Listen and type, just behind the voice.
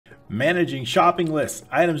Managing shopping lists,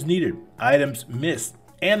 items needed, items missed,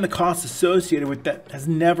 and the costs associated with that has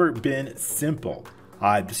never been simple.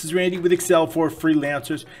 Hi, this is Randy with Excel for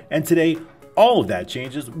Freelancers, and today all of that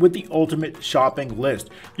changes with the ultimate shopping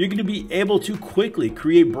list. You're going to be able to quickly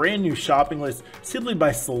create brand new shopping lists simply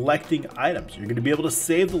by selecting items. You're going to be able to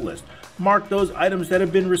save the list, mark those items that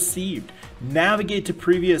have been received, navigate to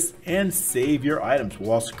previous, and save your items.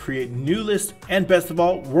 We'll also create new lists, and best of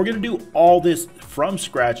all, we're going to do all this from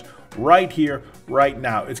scratch right here, right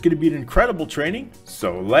now. It's going to be an incredible training,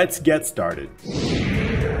 so let's get started.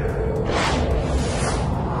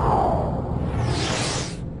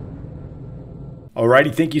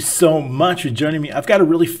 Alrighty, thank you so much for joining me. I've got a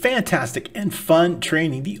really fantastic and fun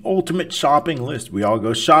training, the ultimate shopping list. We all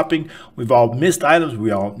go shopping, we've all missed items,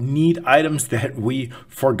 we all need items that we've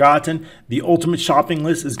forgotten. The ultimate shopping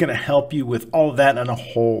list is going to help you with all of that and a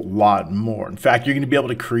whole lot more. In fact, you're going to be able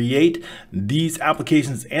to create these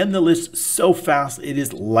applications and the list so fast, it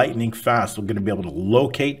is lightning fast. We're going to be able to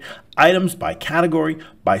locate items by category,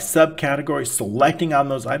 by subcategory, selecting on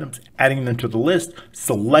those items, adding them to the list,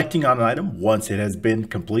 selecting on an item once it has been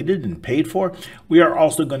completed and paid for. We are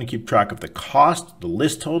also going to keep track of the cost, the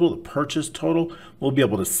list total, the purchase total. We'll be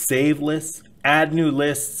able to save lists, add new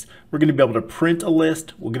lists. We're going to be able to print a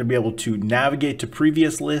list. We're going to be able to navigate to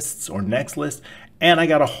previous lists or next list. And I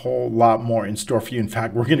got a whole lot more in store for you. In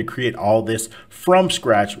fact, we're going to create all this from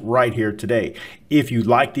scratch right here today. If you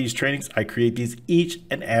like these trainings, I create these each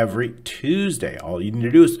and every Tuesday. All you need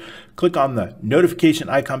to do is click on the notification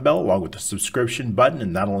icon bell along with the subscription button,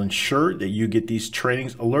 and that'll ensure that you get these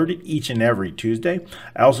trainings alerted each and every Tuesday.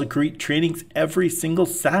 I also create trainings every single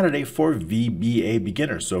Saturday for VBA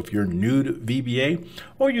beginners. So if you're new to VBA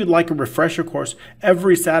or you'd like a refresher course,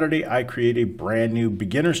 every Saturday I create a brand new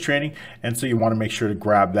beginners training. And so you want to make sure to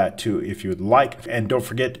grab that too if you would like. And don't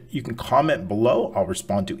forget, you can comment below. I'll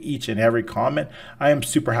respond to each and every comment. I am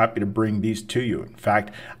super happy to bring these to you. In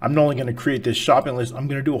fact, I'm not only going to create this shopping list, I'm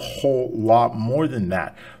going to do a whole lot more than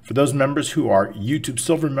that. For those members who are YouTube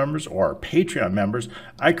Silver members or Patreon members,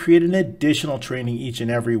 I create an additional training each and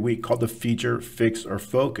every week called the Feature, Fix, or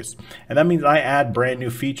Focus. And that means I add brand new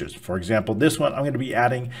features. For example, this one, I'm going to be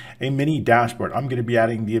adding a mini dashboard. I'm going to be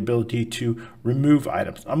adding the ability to remove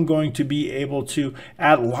items. I'm going to be able to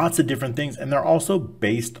add lots of different things, and they're also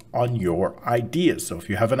based on your ideas. So if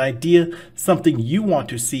you have an idea, something you want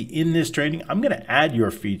to see in this training, I'm going to add your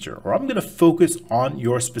feature, or I'm going to focus on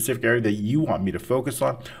your specific area that you want me to focus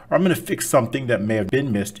on, or I'm going to fix something that may have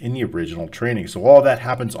been missed in the original training. So all that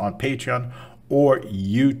happens on Patreon or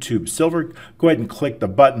YouTube Silver. Go ahead and click the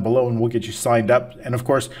button below and we'll get you signed up. And of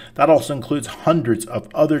course, that also includes hundreds of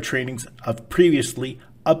other trainings of previously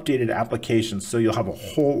updated applications. So you'll have a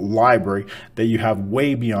whole library that you have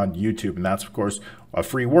way beyond YouTube. And that's, of course, a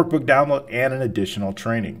free workbook download and an additional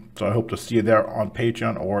training. So I hope to see you there on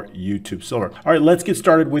Patreon or YouTube Silver. All right, let's get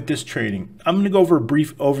started with this training. I'm going to go over a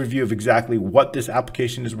brief overview of exactly what this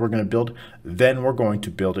application is we're going to build. Then we're going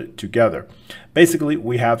to build it together. Basically,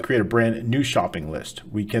 we have to create a brand new shopping list.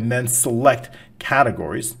 We can then select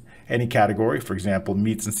categories. Any category, for example,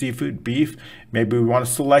 meats and seafood, beef. Maybe we want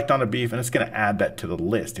to select on a beef, and it's going to add that to the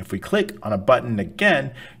list. If we click on a button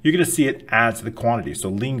again, you're going to see it adds to the quantity. So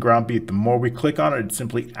lean ground beef, the more we click on it, it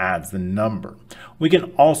simply adds the number. We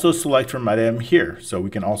can also select from item here. So we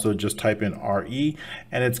can also just type in RE,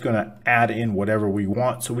 and it's going to add in whatever we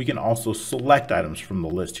want. So we can also select items from the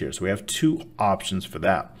list here. So we have two options for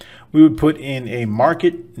that. We would put in a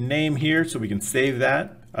market name here, so we can save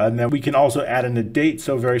that. And then we can also add in a date.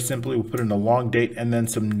 So very simply, we'll put in a long date and then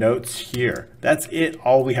some notes here. That's it.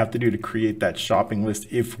 All we have to do to create that shopping list.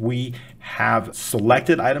 If we have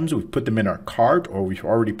selected items, we've put them in our cart or we've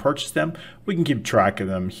already purchased them, we can keep track of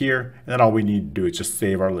them here. And then all we need to do is just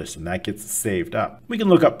save our list, and that gets saved up. We can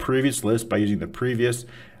look up previous lists by using the previous,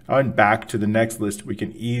 and back to the next list. We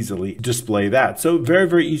can easily display that. So very,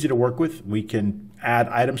 very easy to work with. We can add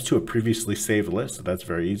items to a previously saved list. So that's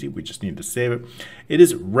very easy. We just need to save it. It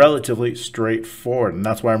is relatively straightforward, and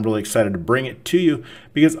that's why I'm really excited to bring it to you,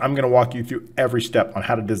 because I'm going to walk you through every step on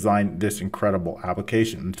how to design this incredible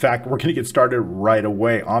application. In fact, we're going to get started right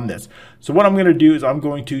away on this. So what I'm going to do is I'm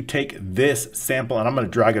going to take this sample and I'm going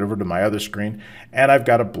to drag it over to my other screen, and I've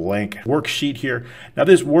got a blank worksheet here. Now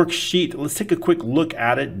this worksheet, let's take a quick look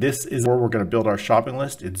at it. This is where we're going to build our shopping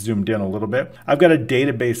list. It's zoomed in a little bit. I've got a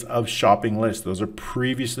database of shopping lists. Those are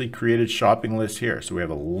previously created shopping lists here. So we have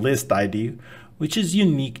a list ID, which is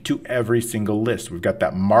unique to every single list. We've got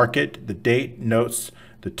that market, the date, notes,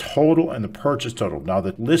 the total, and the purchase total. Now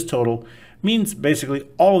the list total means basically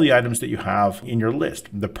all the items that you have in your list.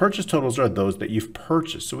 The purchase totals are those that you've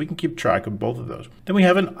purchased, so we can keep track of both of those. Then we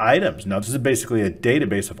have an items. Now this is basically a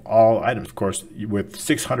database of all items. Of course, with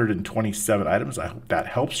 627 items, I hope that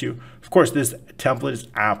helps you. Of course, this template is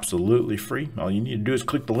absolutely free. All you need to do is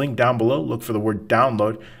click the link down below, look for the word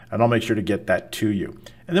download, and I'll make sure to get that to you.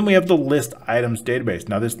 And then we have the list items database.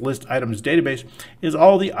 Now this list items database is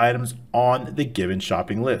all the items on the given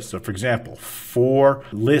shopping list. So for example, for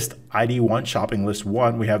list ID 1, shopping list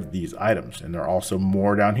 1, we have these items, and there are also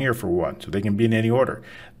more down here for 1, so they can be in any order.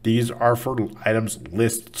 These are for items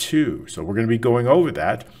list 2, so we're going to be going over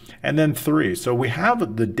that. And then 3. So we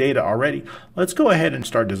have the data already. Let's go ahead and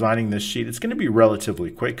start designing this sheet. It's going to be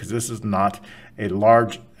relatively quick because this is not a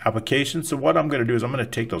large application. So what I'm going to do is I'm going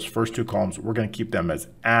to take those first 2 columns. We're going to keep them as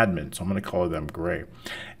admin. So I'm going to color them gray.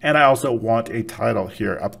 And I also want a title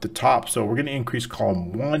here up the top. So we're going to increase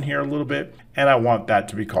column 1 here a little bit. And I want that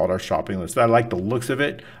to be called our shopping list. I like the looks of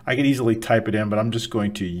it. I could easily type it in, but I'm just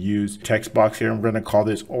going to use text box here. I'm going to call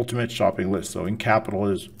this ultimate shopping list. So in capital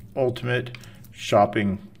is ultimate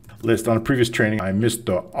shopping list. On a previous training, I missed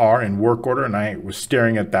the R in work order, and I was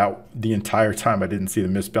staring at that the entire time. I didn't see the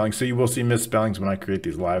misspelling. So you will see misspellings when I create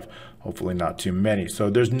these live, hopefully not too many.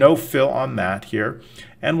 So there's no fill on that here,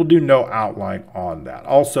 and we'll do no outline on that.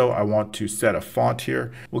 Also, I want to set a font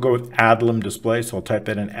here. We'll go with Adlem display. So I'll type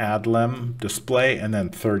that in Adlem display and then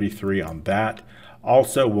 33 on that.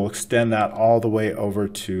 Also, we'll extend that all the way over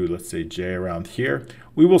to, let's say, J around here.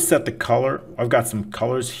 We will set the color. I've got some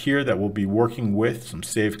colors here that we'll be working with, some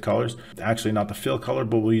saved colors. Actually, not the fill color,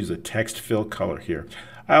 but we'll use a text fill color here.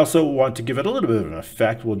 I also want to give it a little bit of an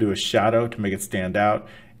effect. We'll do a shadow to make it stand out.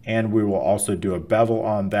 And we will also do a bevel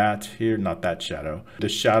on that here, not that shadow. The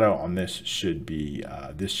shadow on this should be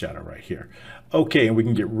this shadow right here. Okay, and we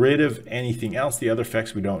can get rid of anything else. The other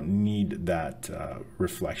effects, we don't need that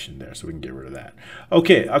reflection there, so we can get rid of that.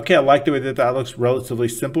 Okay, I like the way that that looks. Relatively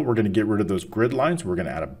simple. We're going to get rid of those grid lines. We're going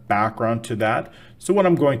to add a background to that. So what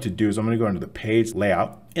I'm going to do is I'm going to go into the page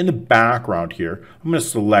layout. In the background here, I'm going to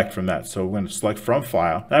select from that. So we're going to select from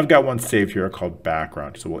file. And I've got one saved here called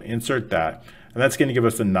background. So we'll insert that. And that's going to give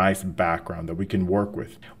us a nice background that we can work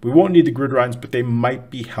with. We won't need the grid lines, but they might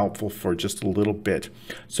be helpful for just a little bit.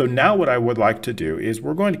 So now what I would like to do is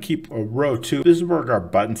we're going to keep a row 2. This is where our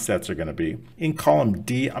button sets are going to be. In column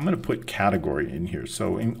D, I'm going to put category in here.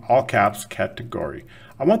 So in all caps, category.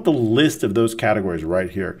 I want the list of those categories right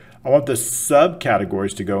here. I want the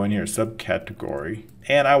subcategories to go in here, subcategory.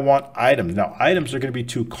 And I want items. Now items are going to be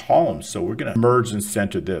 2 columns, so we're going to merge and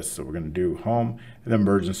center this. So we're going to do home and then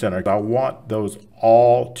merge and center. I want those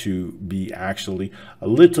all to be actually a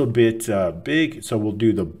little bit big, so we'll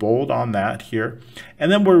do the bold on that here.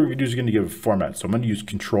 And then what we're going to do is going to give a format. So I'm going to use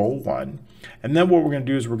Control-1. And then what we're going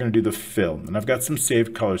to do is we're going to do the fill. And I've got some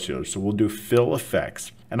saved colors here, so we'll do fill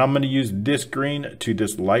effects. And I'm going to use this green to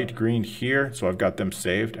this light green here. So I've got them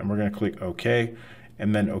saved, and we're going to click OK.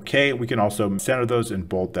 And then OK, we can also center those and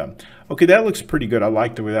bold them. Okay, that looks pretty good. I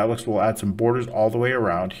like the way that looks. We'll add some borders all the way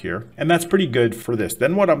around here. And that's pretty good for this.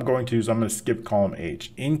 Then what I'm going to do is I'm going to skip column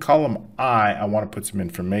H. In column I want to put some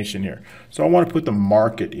information here. So I want to put the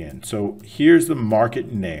market in. So here's the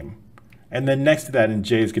market name. And then next to that in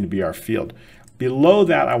J is going to be our field. Below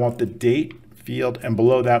that, I want the date field. And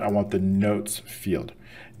below that, I want the notes field.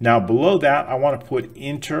 Now below that, I want to put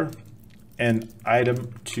enter an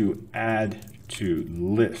item to add to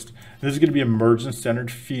list. This is going to be a merged and centered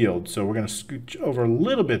field, so we're going to scooch over a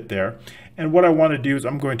little bit there. And what I want to do is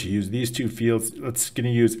I'm going to use these 2 fields. Let's going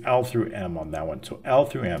to use L through M on that one. So L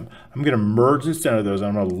through M, I'm going to merge and center those, and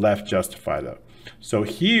I'm going to left justify that. So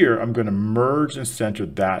here I'm going to merge and center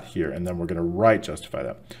that here, and then we're going to right justify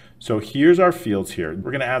that. So here's our fields here.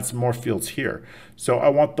 We're going to add some more fields here. So I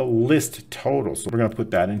want the list total. So we're going to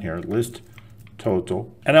put that in here, list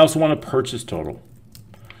total. And I also want a purchase total.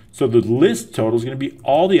 So the list total is going to be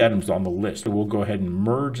all the items on the list. So we'll go ahead and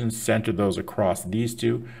merge and center those across these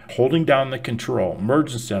 2, holding down the control,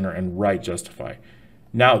 merge and center, and right justify.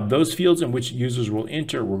 Now those fields in which users will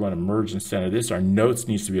enter, we're going to merge and center this. Our notes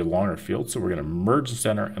needs to be a longer field, so we're going to merge and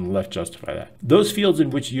center and left justify that. Those fields in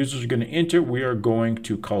which users are going to enter, we are going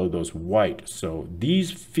to color those white. So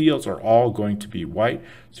these fields are all going to be white,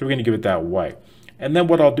 so we're going to give it that white. And then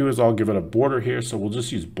what I'll do is I'll give it a border here, so we'll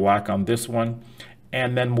just use black on this one.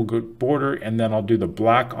 And then we'll go border, and then I'll do the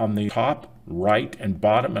black on the top, right, and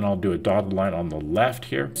bottom, and I'll do a dotted line on the left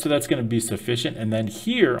here. So that's going to be sufficient. And then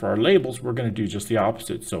here for our labels, we're going to do just the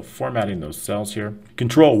opposite. So formatting those cells here.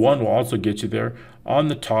 Control-1 will also get you there on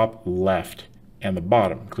the top left and the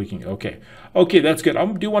bottom, clicking OK. Okay, that's good. I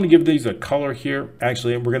do want to give these a color here.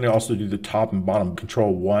 Actually, we're going to also do the top and bottom.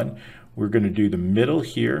 Control-1 We're going to do the middle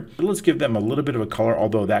here. Let's give them a little bit of a color,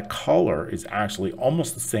 although that color is actually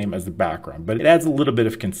almost the same as the background, but it adds a little bit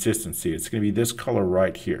of consistency. It's going to be this color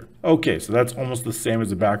right here. Okay, so that's almost the same as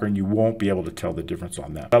the background. You won't be able to tell the difference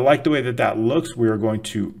on that. I like the way that that looks. We are going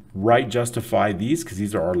to right justify these because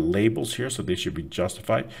these are our labels here, so they should be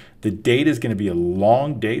justified. The date is going to be a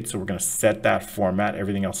long date, so we're going to set that format.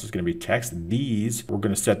 Everything else is going to be text. These, we're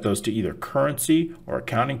going to set those to either currency or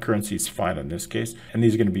accounting. Currency is fine in this case, and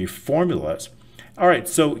these are going to be formulas. All right,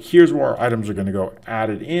 so here's where our items are going to go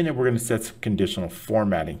added in, and we're going to set some conditional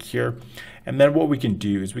formatting here. And then what we can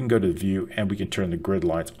do is we can go to view and we can turn the grid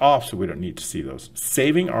lines off so we don't need to see those.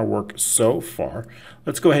 Saving our work so far.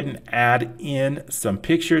 Let's go ahead and add in some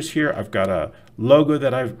pictures here. I've got a logo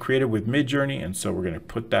that I've created with Midjourney, and so we're going to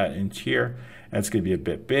put that into here. And it's going to be a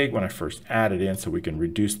bit big when I first add it in, so we can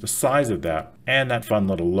reduce the size of that. And that fun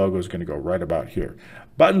little logo is going to go right about here.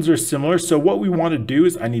 Buttons are similar. So what we want to do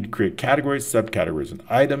is I need to create categories, subcategories, and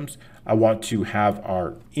items. I want to have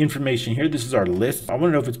our information here. This is our list. I want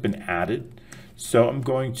to know if it's been added. So I'm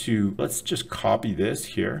going to, let's just copy this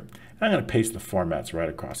here. I'm going to paste the formats right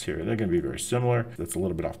across here. They're going to be very similar. That's a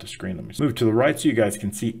little bit off the screen. Let me move to the right so you guys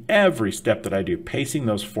can see every step that I do, pasting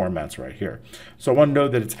those formats right here. So I want to know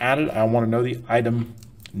that it's added. I want to know the item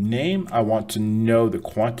name. I want to know the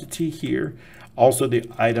quantity here. Also the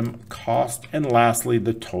item cost, and lastly,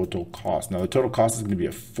 the total cost. Now the total cost is going to be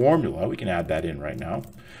a formula. We can add that in right now.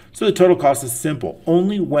 So the total cost is simple.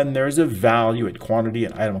 Only when there's a value at quantity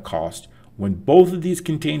and item cost, when both of these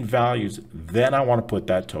contain values, then I want to put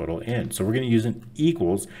that total in. So we're going to use an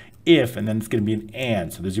equals if, and then it's going to be an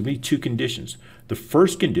and. So there's going to be two conditions. The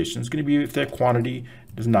first condition is going to be if that quantity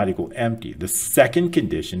does not equal empty. The second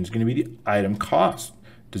condition is going to be the item cost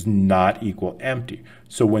does not equal empty.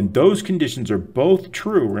 So when those conditions are both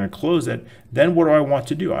true, we're going to close it. Then what do I want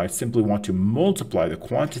to do? I simply want to multiply the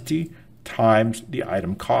quantity times the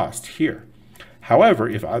item cost here. However,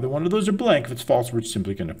 if either one of those are blank, if it's false, we're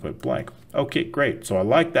simply going to put blank. Okay, great. So I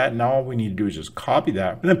like that. Now all we need to do is just copy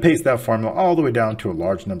that and then paste that formula all the way down to a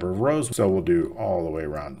large number of rows. So we'll do all the way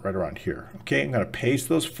around, right around here. Okay, I'm going to paste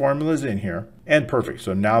those formulas in here, and perfect.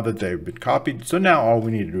 So now that they've been copied, so now all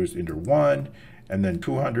we need to do is enter 1 and then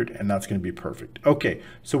 200, and that's going to be perfect. Okay,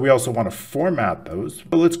 so we also want to format those.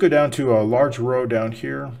 So let's go down to a large row down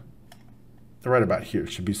here. Right about here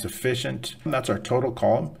should be sufficient. And that's our total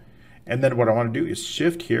column. And then what I want to do is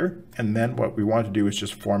shift here. And then what we want to do is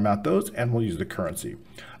just format those, and we'll use the currency.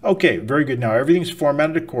 Okay, very good. Now everything's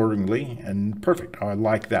formatted accordingly and perfect. I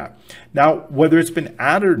like that. Now, whether it's been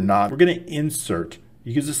added or not, we're going to insert.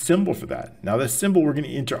 You use a symbol for that. Now the symbol, we're going to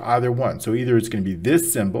enter either one. So either it's going to be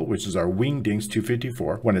this symbol, which is our Wingdings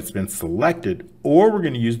 254 when it's been selected, or we're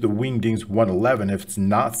going to use the Wingdings 111 if it's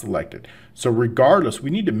not selected. So regardless, we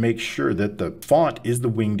need to make sure that the font is the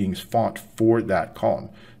Wingdings font for that column.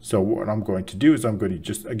 So what I'm going to do is I'm going to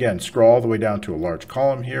just, again, scroll all the way down to a large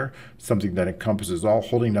column here, something that encompasses all,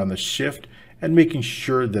 holding down the shift and making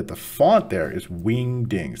sure that the font there is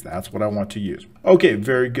Wingdings. That's what I want to use. Okay,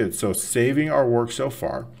 very good. So saving our work so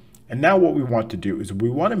far. And now what we want to do is we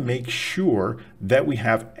want to make sure that we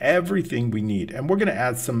have everything we need. And we're going to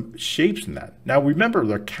add some shapes in that. Now remember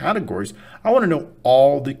the categories. I want to know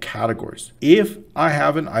all the categories. If I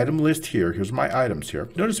have an item list here, here's my items here.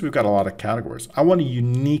 Notice we've got a lot of categories. I want a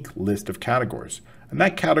unique list of categories. And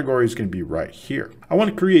that category is going to be right here. I want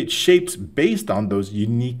to create shapes based on those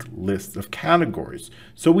unique lists of categories.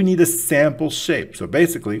 So we need a sample shape. So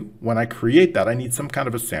basically, when I create that, I need some kind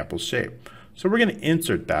of a sample shape. So we're going to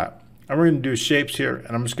insert that. And we're going to do shapes here.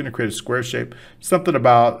 And I'm just going to create a square shape. Something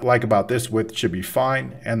about this width should be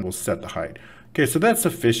fine. And we'll set the height. Okay, so that's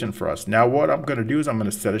sufficient for us. Now what I'm going to do is I'm going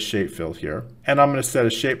to set a shape fill here, and I'm going to set a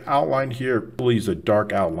shape outline here. We'll use a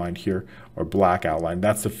dark outline here or black outline.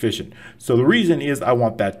 That's sufficient. So the reason is I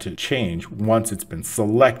want that to change once it's been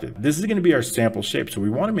selected. This is going to be our sample shape, so we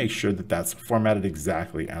want to make sure that that's formatted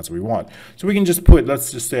exactly as we want. So we can just put, let's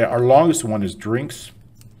just say our longest one is drinks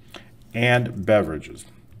and beverages.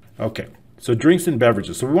 Okay. So drinks and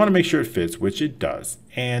beverages. So we want to make sure it fits, which it does.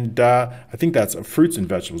 And I think that's fruits and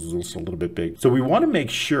vegetables is also a little bit big. So we want to make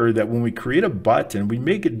sure that when we create a button, we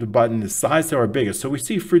make it the button the size to our biggest. So we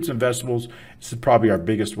see fruits and vegetables. This is probably our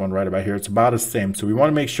biggest one right about here. It's about the same. So we want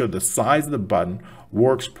to make sure the size of the button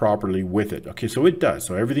works properly with it. Okay, so it does.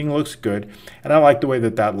 So everything looks good. And I like the way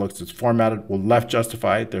that that looks. It's formatted. We'll left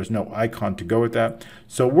justify it. There's no icon to go with that.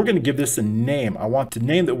 So we're going to give this a name. I want the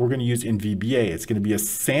name that we're going to use in VBA. It's going to be a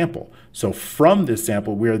sample. So from this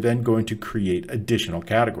sample, we are then going to create additional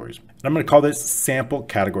categories. And I'm going to call this sample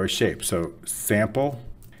category shape. So sample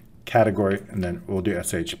category, and then we'll do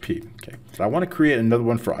SHP. Okay. So I want to create another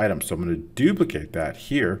one for items. So I'm going to duplicate that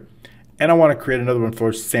here. And I want to create another one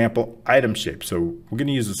for sample item shape. So we're going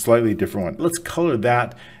to use a slightly different one. Let's color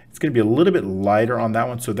that. It's going to be a little bit lighter on that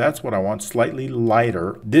one. So that's what I want, slightly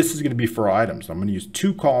lighter. This is going to be for our items. I'm going to use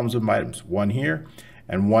 2 columns of items, one here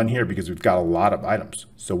and one here, because we've got a lot of items.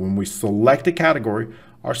 So when we select a category,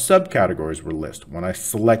 our subcategories will list. When I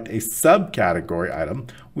select a subcategory item,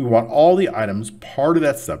 we want all the items part of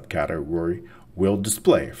that subcategory will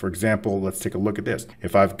display. For example, let's take a look at this.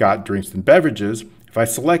 If I've got drinks and beverages, if I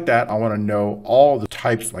select that, I want to know all the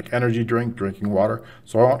types like energy drink, drinking water.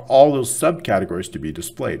 So I want all those subcategories to be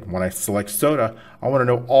displayed. When I select soda, I want to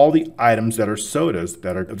know all the items that are sodas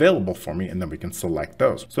that are available for me, and then we can select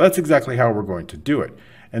those. So that's exactly how we're going to do it.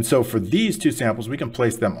 And so for these 2 samples, we can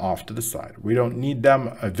place them off to the side. We don't need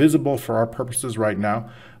them visible for our purposes right now,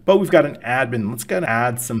 but we've got an admin. Let's go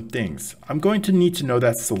add some things. I'm going to need to know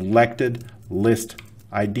that selected list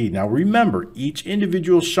ID. Now remember, each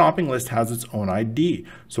individual shopping list has its own ID.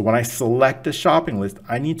 So when I select a shopping list,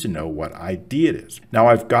 I need to know what ID it is. Now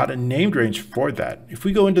I've got a named range for that. If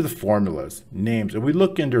we go into the formulas, names, and we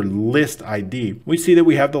look under list ID, we see that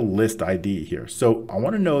we have the list ID here. So I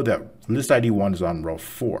want to know that list ID 1 is on row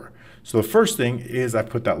 4. So the first thing is I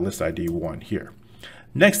put that list ID 1 here.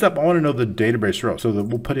 Next up, I want to know the database row. So that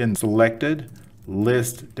we'll put in selected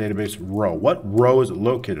list database row. What row is it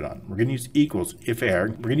located on? We're going to use equals if error.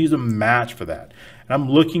 We're going to use a match for that. And I'm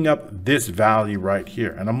looking up this value right here.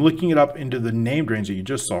 And I'm looking it up into the named range that you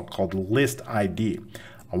just saw called list ID.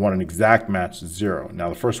 I want an exact match 0. Now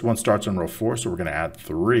the first one starts on row 4, so we're going to add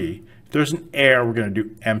 3. If there's an error, we're going to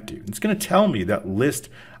do empty. It's going to tell me that list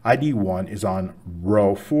ID 1 is on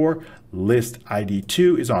row 4, list ID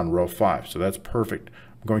 2 is on row 5. So that's perfect.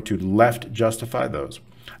 I'm going to left justify those.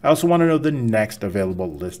 I also want to know the next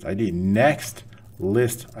available list ID. Next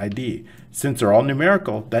list ID. Since they're all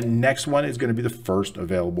numerical, that next one is going to be the first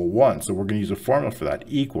available one. So we're going to use a formula for that.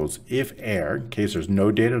 Equals if error, in case there's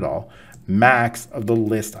no data at all, max of the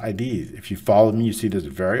list IDs. If you follow me, you see this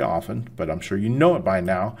very often, but I'm sure you know it by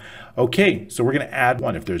now. Okay, so we're going to add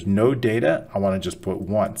 1. If there's no data, I want to just put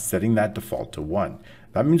 1, setting that default to 1.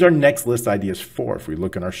 That means our next list ID is 4. If we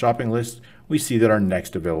look in our shopping list, we see that our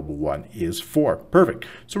next available one is 4. Perfect.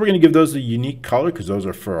 So we're going to give those a unique color because those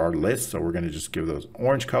are for our list. So we're going to just give those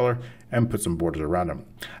orange color and put some borders around them.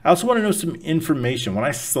 I also want to know some information. When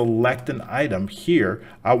I select an item here,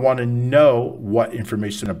 I want to know what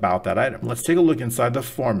information about that item. Let's take a look inside the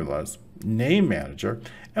formulas, name manager,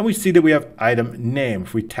 and we see that we have item name.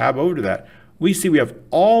 If we tab over to that, we see we have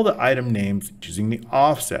all the item names using the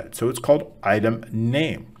offset. So it's called item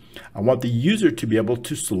name. I want the user to be able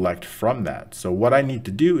to select from that. So what I need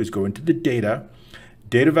to do is go into the data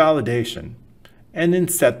validation, and then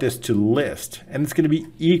set this to list. And it's going to be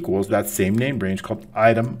equals that same name range called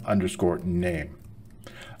item underscore name.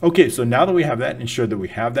 Okay, so now that we have that, ensure that we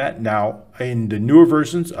have that. Now in the newer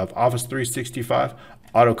versions of Office 365,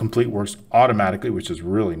 autocomplete works automatically, which is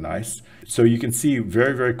really nice. So you can see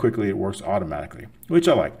very, very quickly it works automatically, which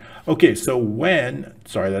I like. Okay, so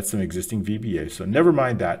that's some existing VBA, so never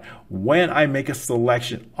mind that. When I make a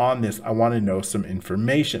selection on this, I want to know some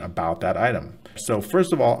information about that item. So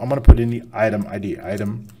first of all, I'm going to put in the item ID. I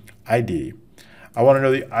want to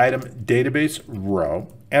know the item database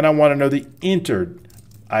row, and I want to know the entered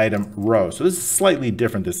item row. So this is slightly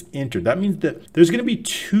different, this entered. That means that there's going to be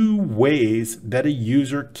 2 ways that a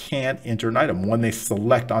user can enter an item. When they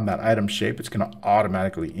select on that item shape, it's going to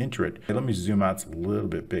automatically enter it. Okay, let me zoom out, it's a little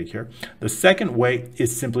bit big here. The second way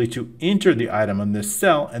is simply to enter the item on this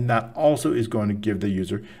cell, and that also is going to give the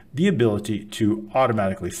user the ability to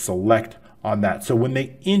automatically select on that. So when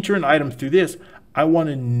they enter an item through this, I want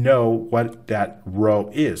to know what that row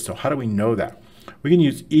is. So how do we know that? We can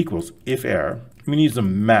use equals if error. We can use a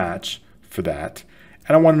match for that.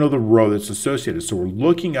 And I want to know the row that's associated. So we're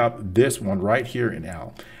looking up this one right here in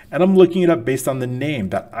L. And I'm looking it up based on the name.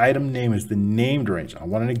 That item name is the named range. I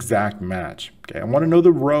want an exact match. Okay, I want to know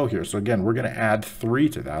the row here. So again, we're going to add 3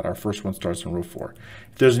 to that. Our first one starts in row 4.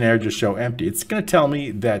 If there's an error, just show empty. It's going to tell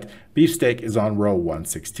me that beefsteak is on row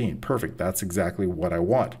 116. Perfect. That's exactly what I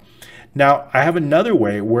want. Now, I have another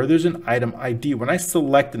way where there's an item ID. When I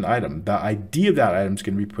select an item, the ID of that item is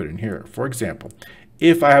going to be put in here. For example,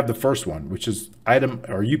 if I have the first one, which is item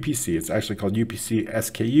or UPC, it's actually called UPC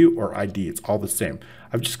SKU or ID. It's all the same.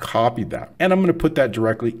 I've just copied that, and I'm going to put that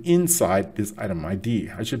directly inside this item ID.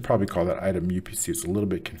 I should probably call that item UPC. It's a little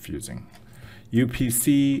bit confusing.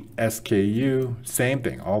 UPC, SKU, same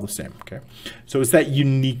thing, all the same, okay? So it's that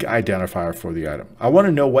unique identifier for the item. I want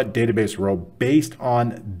to know what database row based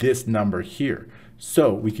on this number here.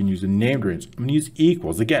 So we can use a named range. I'm going to use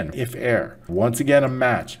equals, again, if error. Once again, a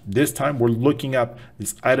match. This time we're looking up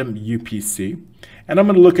this item UPC, and I'm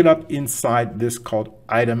going to look it up inside this called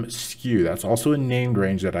item SKU. That's also a named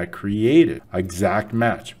range that I created. Exact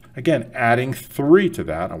match. Again, adding 3 to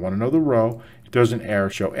that. I want to know the row. If there's an error,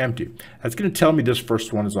 show empty. That's going to tell me this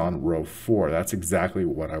first one is on row 4. That's exactly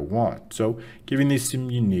what I want. So giving these some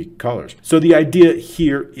unique colors. So the idea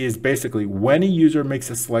here is basically when a user makes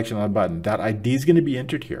a selection on a button, that ID is going to be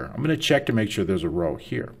entered here. I'm going to check to make sure there's a row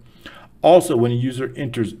here. Also, when a user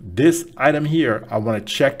enters this item here, I want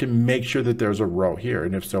to check to make sure that there's a row here.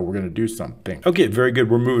 And if so, we're going to do something. Okay, very good.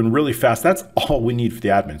 We're moving really fast. That's all we need for the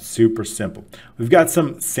admin. Super simple. We've got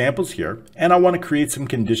some samples here, and I want to create some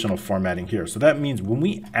conditional formatting here. So that means when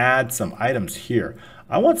we add some items here,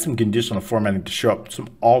 I want some conditional formatting to show up some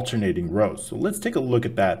alternating rows. So let's take a look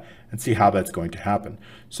at that and see how that's going to happen.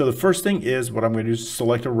 So the first thing is what I'm going to do is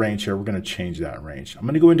select a range here. We're going to change that range. I'm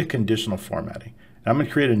going to go into conditional formatting. I'm going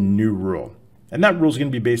to create a new rule. And that rule is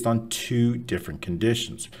going to be based on 2 different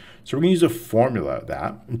conditions. So we're going to use a formula of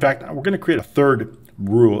that. In fact, we're going to create a third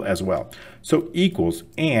rule as well. So equals,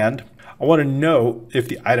 and I want to know if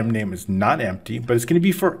the item name is not empty, but it's going to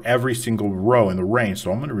be for every single row in the range.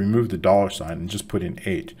 So I'm going to remove the $sign and just put in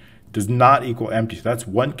 8. Does not equal empty. So that's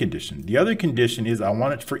one condition. The other condition is I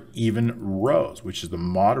want it for even rows, which is the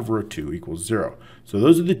mod of row 2 equals 0. So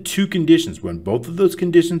those are the 2 conditions. When both of those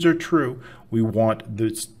conditions are true, we want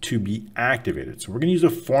this to be activated. So we're going to use a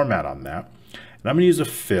format on that. And I'm going to use a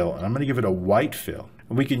fill, and I'm going to give it a white fill.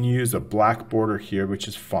 And we can use a black border here, which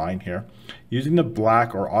is fine here. Using the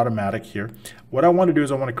black or automatic here, what I want to do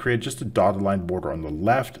is I want to create just a dotted line border on the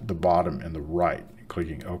left, the bottom, and the right.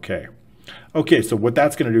 Clicking OK. Okay, so what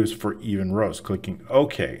that's going to do is for even rows, clicking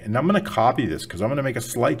OK. And I'm going to copy this because I'm going to make a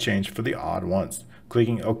slight change for the odd ones,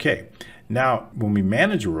 clicking OK. Now, when we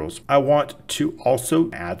manage rows, I want to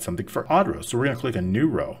also add something for odd rows. So we're going to click a new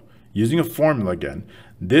row using a formula again,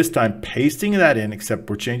 this time pasting that in, except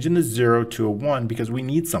we're changing the 0 to a 1 because we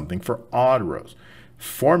need something for odd rows.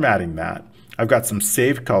 Formatting that. I've got some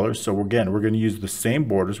saved colors. So again, we're going to use the same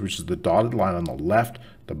borders, which is the dotted line on the left,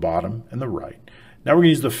 the bottom, and the right. Now we're going to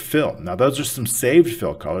use the fill. Now those are some saved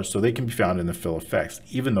fill colors, so they can be found in the fill effects,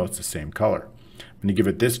 even though it's the same color. I'm going to give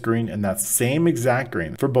it this green and that same exact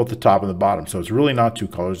green for both the top and the bottom. So it's really not 2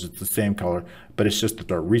 colors, it's the same color, but it's just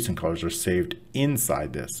that our recent colors are saved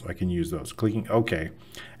inside this. So I can use those, clicking OK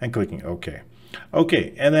and clicking OK.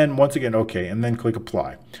 OK, and then once again OK, and then click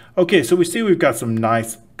Apply. OK, so we see we've got some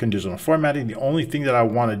nice conditional formatting. The only thing that I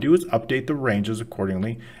want to do is update the ranges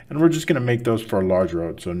accordingly, and we're just going to make those for a large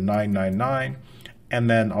row. So 999. And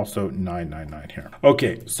then also 999 here.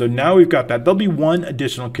 Okay, so now we've got that. There'll be one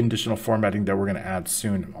additional conditional formatting that we're going to add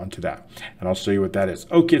soon onto that. And I'll show you what that is.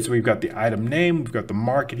 Okay, so we've got the item name, we've got the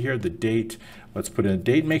market here, the date. Let's put in a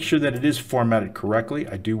date. Make sure that it is formatted correctly.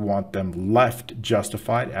 I do want them left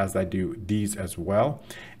justified, as I do these as well,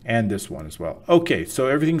 and this one as well. Okay, so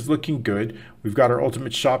everything's looking good. We've got our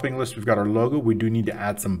ultimate shopping list. We've got our logo. We do need to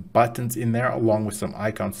add some buttons in there along with some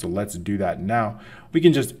icons. So let's do that now. We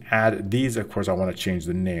can just add these. Of course, I want to change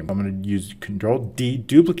the name. I'm going to use Control-D,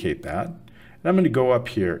 duplicate that. And I'm going to go up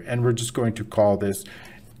here and we're just going to call this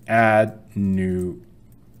Add New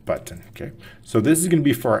Button. Okay, so this is going to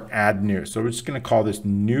be for our Add New. So we're just going to call this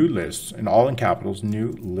New List, and all in capitals,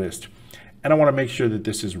 New List. And I want to make sure that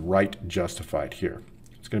this is right justified here.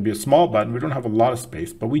 It's going to be a small button. We don't have a lot of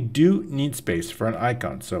space, but we do need space for an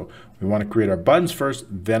icon. So we want to create our buttons first,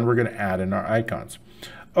 then we're going to add in our icons.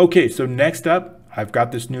 Okay, so next up, I've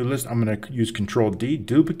got this new list. I'm going to use Control-D,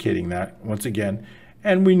 duplicating that once again,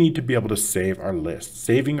 and we need to be able to save our list,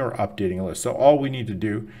 saving or updating a list. So all we need to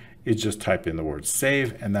do is just type in the word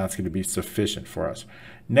save, and that's going to be sufficient for us.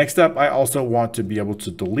 Next up, I also want to be able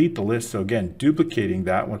to delete the list. So again, duplicating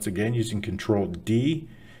that once again using Control-D.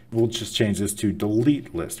 We'll just change this to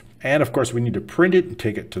delete list. And of course, we need to print it and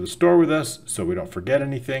take it to the store with us so we don't forget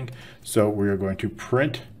anything. So we are going to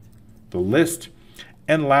print the list.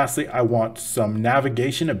 And lastly, I want some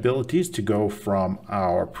navigation abilities to go from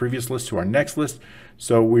our previous list to our next list.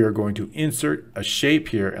 So we are going to insert a shape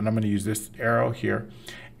here, and I'm going to use this arrow here.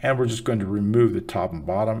 And we're just going to remove the top and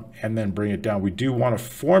bottom and then bring it down. We do want to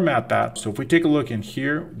format that. So if we take a look in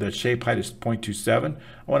here, the shape height is 0.27.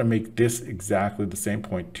 I want to make this exactly the same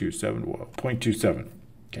 0.27. Well, 0.27.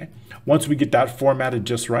 Okay. Once we get that formatted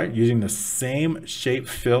just right, using the same shape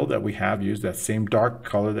fill that we have used, that same dark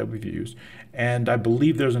color that we've used, and I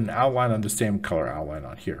believe there's an outline on the same color outline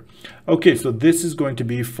on here. Okay, so this is going to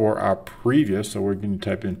be for our previous. So we're going to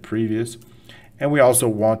type in previous. And we also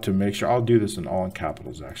want to make sure, I'll do this in all in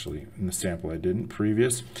capitals actually, in the sample I didn't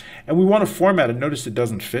previous. And we want to format it. Notice it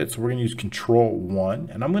doesn't fit, so we're going to use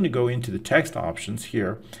Control-1. And I'm going to go into the text options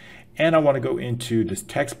here. And I want to go into this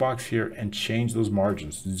text box here and change those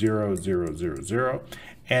margins, 0, 0, 0, 0.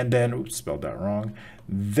 And then, oops, spelled that wrong.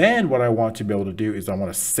 Then what I want to be able to do is I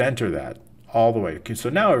want to center that all the way. Okay, so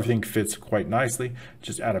now everything fits quite nicely.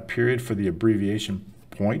 Just add a period for the abbreviation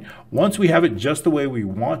point. Once we have it just the way we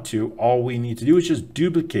want to, all we need to do is just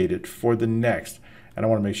duplicate it for the next. And I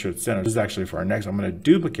want to make sure it's centered. This is actually for our next. I'm going to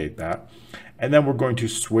duplicate that. And then we're going to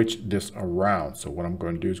switch this around. So what I'm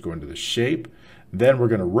going to do is go into the shape. Then we're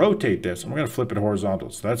going to rotate this and we're going to flip it horizontal.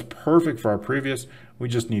 So that's perfect for our previous. We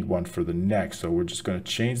just need one for the next. So we're just going to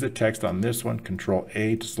change the text on this one.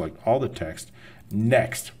 Control-A to select all the text.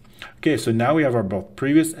 Next. Okay, so now we have our both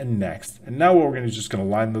previous and next. And now what we're going to just going to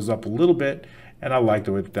line those up a little bit. And I like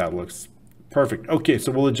the way that looks. Perfect. Okay,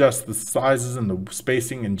 so we'll adjust the sizes and the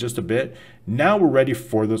spacing in just a bit. Now we're ready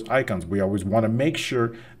for those icons. We always want to make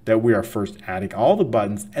sure that we are first adding all the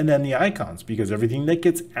buttons and then the icons, because everything that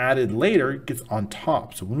gets added later gets on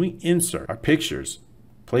top. So when we insert our pictures,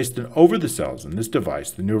 placed it over the cells in this device,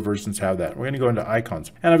 the newer versions have that. We're going to go into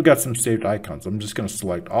icons, and I've got some saved icons. I'm just going to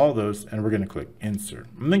select all of those, and we're going to click Insert.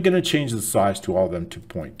 I'm then going to change the size to all of them to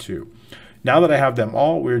 0.2. Now that I have them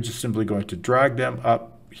all, we're just simply going to drag them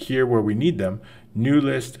up here where we need them, new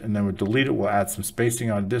list, and then we'll delete it. We'll add some spacing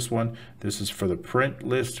on this one. This is for the print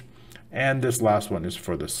list, and this last one is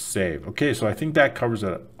for the save. Okay, so I think that covers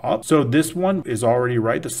it up. So this one is already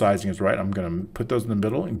right. The sizing is right. I'm going to put those in the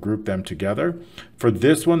middle and group them together. For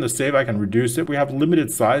this one, the save, I can reduce it. We have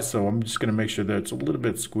limited size, so I'm just going to make sure that it's a little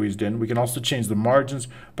bit squeezed in. We can also change the margins,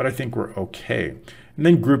 but I think we're okay. And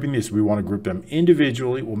then grouping these, we want to group them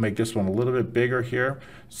individually. We'll make this one a little bit bigger here,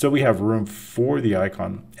 so we have room for the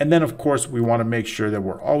icon. And then of course, we want to make sure that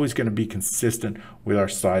we're always going to be consistent with our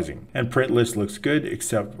sizing. And print list looks good,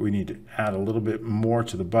 except we need to add a little bit more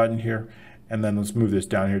to the button here. And then let's move this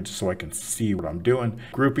down here just so I can see what I'm doing.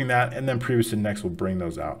 Grouping that, and then previous and next will bring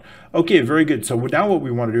those out. Okay, very good. So now what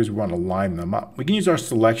we want to do is we want to line them up. We can use our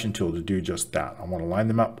selection tool to do just that. I want to line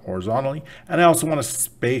them up horizontally, and I also want to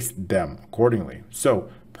space them accordingly. So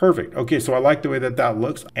perfect. Okay, so I like the way that that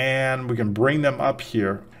looks, and we can bring them up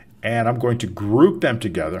here, and I'm going to group them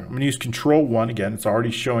together. I'm going to use Control-1 again. It's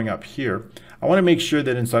already showing up here. I want to make sure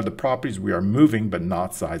that inside the properties we are moving but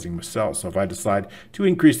not sizing with cells. So if I decide to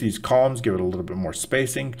increase these columns, give it a little bit more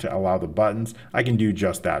spacing to allow the buttons, I can do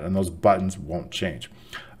just that, and those buttons won't change.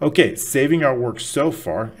 Okay, saving our work so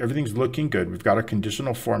far. Everything's looking good. We've got our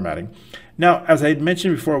conditional formatting. Now, as I had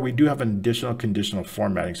mentioned before, we do have an additional conditional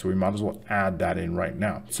formatting, so we might as well add that in right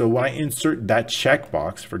now. So when I insert that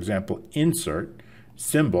checkbox, for example, insert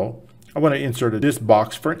symbol, I want to insert this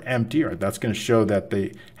box for an empty, right? That's going to show that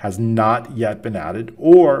they has not yet been added,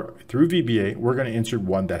 or through VBA, we're going to insert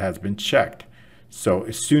one that has been checked. So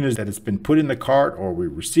as soon as that it's been put in the cart or we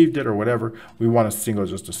received it or whatever, we want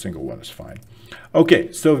just a single one is fine.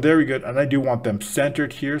 Okay, so very good. And I do want them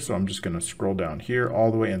centered here. So I'm just going to scroll down here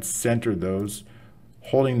all the way and center those,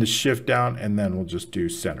 holding the shift down, and then we'll just do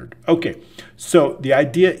centered. Okay, so the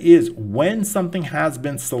idea is when something has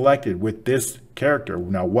been selected with this character,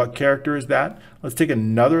 now what character is that? Let's take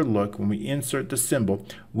another look. When we insert the symbol,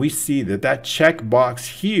 we see that that checkbox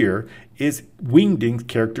here is Wingding's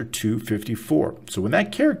character 254. So when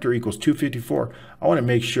that character equals 254, I want to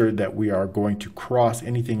make sure that we are going to cross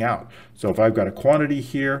anything out. So if I've got a quantity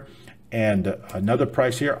here and another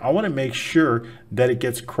price here, I want to make sure that it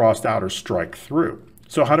gets crossed out or strike through.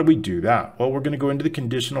 So how do we do that? Well, we're going to go into the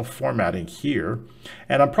conditional formatting here,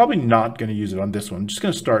 and I'm probably not going to use it on this one. I'm just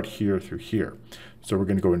going to start here through here. So we're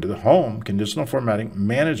going to go into the home, conditional formatting,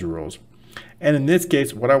 manage rules. And in this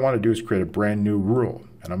case, what I want to do is create a brand new rule.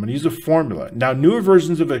 And I'm going to use a formula. Now, newer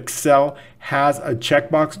versions of Excel has a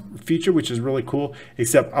checkbox feature, which is really cool,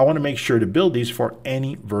 except I want to make sure to build these for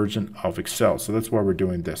any version of Excel. So that's why we're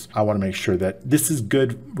doing this. I want to make sure that this is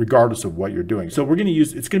good regardless of what you're doing. So we're going to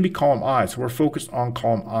use, it's going to be column I. So we're focused on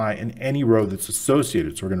column I in any row that's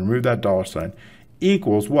associated. So we're going to remove that $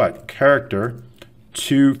 equals what? Character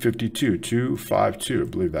 252, 252, I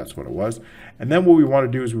believe that's what it was. And then what we want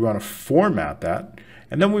to do is we want to format that.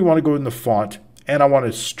 And then we want to go in the font, and I want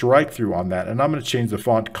to strike through on that. And I'm going to change the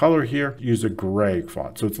font color here, use a gray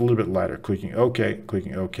font. So it's a little bit lighter. Clicking OK,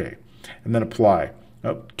 and then apply.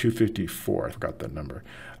 Oh, 254, I forgot that number.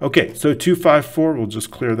 Okay, so 254, we'll just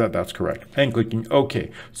clear that, that's correct. And clicking OK.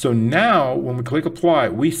 So now when we click apply,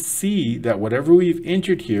 we see that whatever we've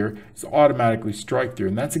entered here is automatically strike through,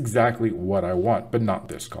 and that's exactly what I want, but not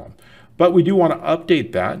this column. But we do want to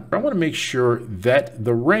update that. I want to make sure that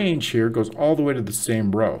the range here goes all the way to the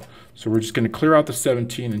same row. So we're just going to clear out the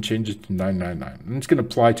 17 and change it to 999. And it's going to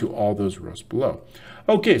apply to all those rows below.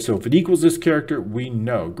 Okay, so if it equals this character, we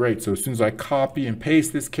know. Great. So as soon as I copy and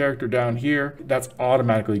paste this character down here, that's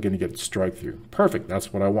automatically going to get strike through. Perfect.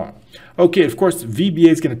 That's what I want. Okay, of course, VBA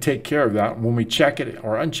is going to take care of that. When we check it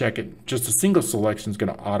or uncheck it, just a single selection is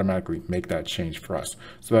going to automatically make that change for us.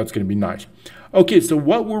 So that's going to be nice. Okay, so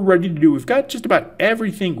what we're ready to do, we've got just about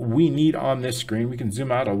everything we need on this screen. We can zoom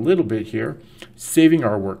out a little bit here, saving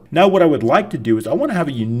our work. Now what I would like to do is I want to have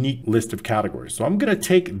a unique list of categories. So I'm going to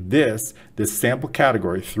take this sample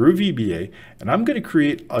category through VBA, and I'm going to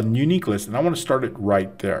create a unique list, and I want to start it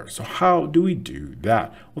right there. So how do we do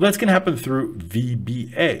that? Well, that's going to happen through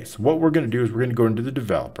VBA. So what we're going to do is we're going to go into the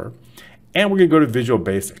developer, and we're going to go to Visual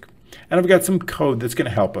Basic. And I've got some code that's going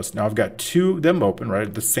to help us. Now I've got two of them open,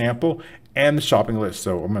 right? The sample and the shopping list.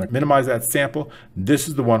 So I'm going to minimize that sample. This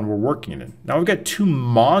is the one we're working in. Now we've got two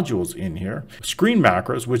modules in here, screen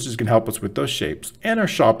macros, which is going to help us with those shapes, and our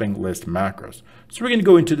shopping list macros. So we're going to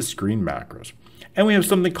go into the screen macros. And we have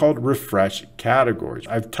something called refresh categories.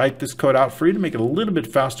 I've typed this code out for you to make it a little bit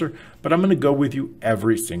faster, but I'm going to go with you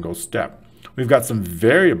every single step. We've got some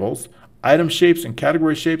variables, item shapes and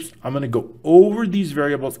category shapes. I'm going to go over these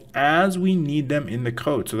variables as we need them in the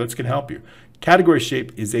code. So that's going to help you. Category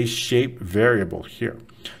shape is a shape variable here.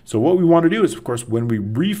 So what we want to do is, of course, when we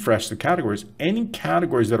refresh the categories, any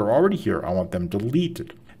categories that are already here, I want them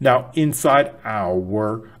deleted. Now, inside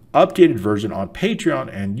our updated version on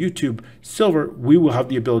Patreon and YouTube Silver, we will have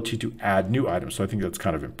the ability to add new items. So I think that's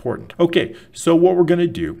kind of important. Okay, so what we're going to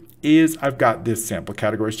do is I've got this sample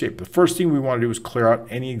category shape. The first thing we want to do is clear out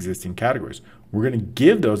any existing categories. We're going to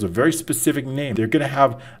give those a very specific name. They're going to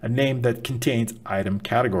have a name that contains item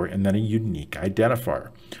category and then a unique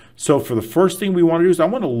identifier. So for the first thing we want to do is I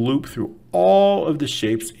want to loop through all of the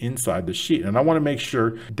shapes inside the sheet. And I want to make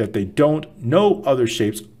sure that no other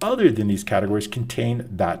shapes other than these categories contain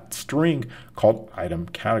that string called item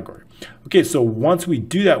category. Okay, so once we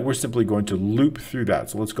do that, we're simply going to loop through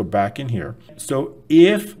that. So let's go back in here. So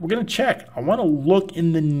if we're going to check, I want to look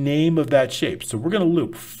in the name of that shape. So we're going to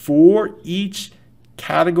loop for each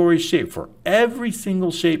category shape, for every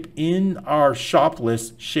single shape in our shop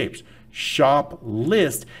list shapes. Shop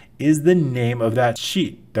list is the name of that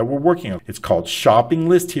sheet that we're working on. It's called shopping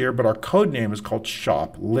list here, but our code name is called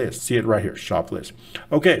shop list. See it right here, shop list.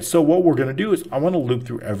 Okay, so what we're going to do is I want to loop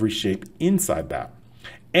through every shape inside that.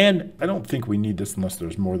 And I don't think we need this unless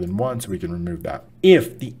there's more than one, so we can remove that.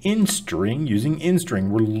 If the in string, using in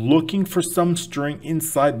string, we're looking for some string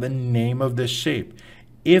inside the name of this shape.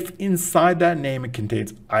 If inside that name it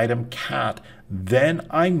contains item cat, then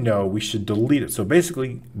I know we should delete it. So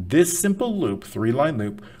basically, this simple loop, 3-line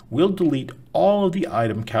loop, will delete all of the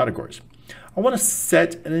item categories. I want to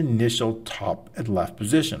set an initial top and left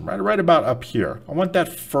position, right about up here. I want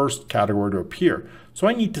that first category to appear. So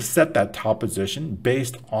I need to set that top position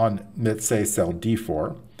based on, let's say, cell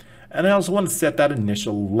D4. And I also want to set that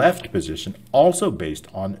initial left position also based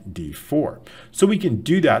on D4. So we can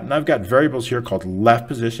do that. And I've got variables here called left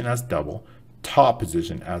position as double, top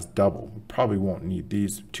position as double. We probably won't need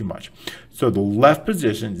these too much. So the left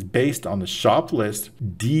position is based on the shop list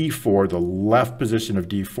D4, the left position of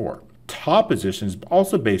D4. Top position is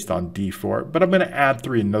also based on D4, but I'm going to add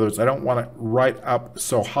 3. In other words, I don't want it right up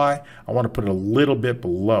so high. I want to put it a little bit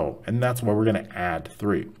below, and that's why we're going to add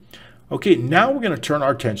 3. Okay, now we're going to turn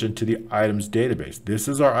our attention to the items database. This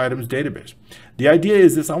is our items database. The idea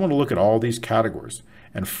is this: I want to look at all these categories.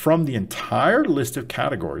 And from the entire list of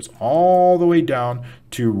categories all the way down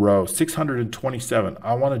to row 627,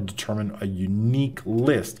 I want to determine a unique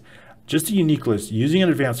list. Just a unique list using an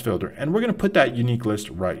advanced filter, and we're going to put that unique list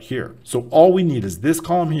right here. So all we need is this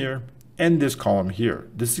column here and this column here.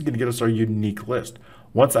 This is going to get us our unique list.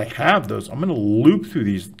 Once I have those, I'm going to loop through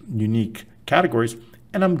these unique categories,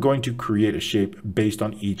 and I'm going to create a shape based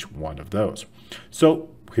on each one of those. So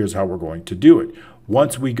here's how we're going to do it.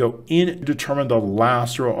 Once we go in and determine the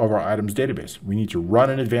last row of our items database, we need to run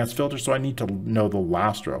an advanced filter, so I need to know the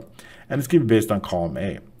last row. And it's going to be based on column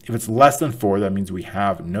A. If it's less than 4, that means we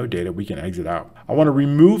have no data. We can exit out. I want to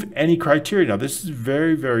remove any criteria. Now, this is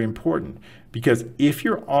very, very important, because if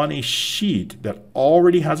you're on a sheet that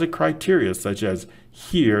already has a criteria, such as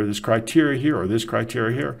here, this criteria here, or this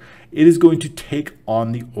criteria here, it is going to take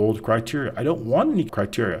on the old criteria. I don't want any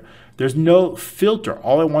criteria. There's no filter.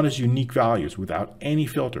 All I want is unique values without any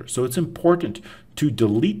filter. So it's important to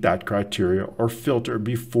delete that criteria or filter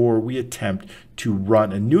before we attempt to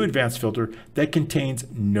run a new advanced filter that contains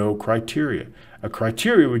no criteria. A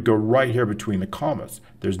criteria would go right here between the commas.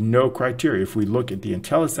 There's no criteria. If we look at the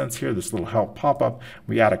IntelliSense here, this little help pop-up,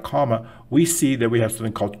 we add a comma, we see that we have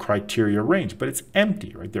something called criteria range, but it's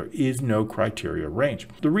empty, right? There is no criteria range.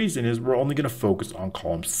 The reason is we're only going to focus on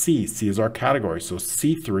column C. C is our category, so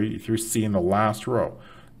C3 through C in the last row.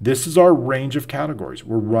 This is our range of categories.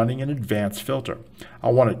 We're running an advanced filter. I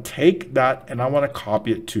want to take that and I want to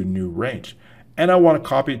copy it to new range. And I want to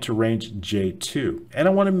copy it to range J2. And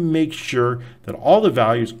I want to make sure that all the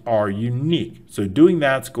values are unique. So doing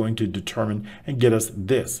that's going to determine and get us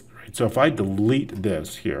this. Right? So if I delete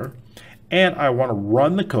this here and I want to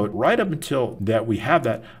run the code right up until that we have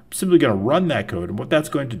that, I'm simply going to run that code. And what that's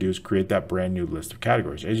going to do is create that brand new list of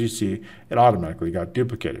categories. As you see, it automatically got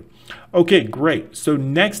duplicated. Okay, great. So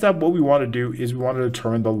next up, what we want to do is we want to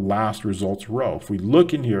determine the last results row. If we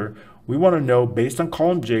look in here, we want to know, based on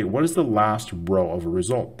column J, what is the last row of a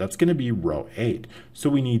result? That's going to be row 8. So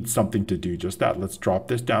we need something to do just that. Let's drop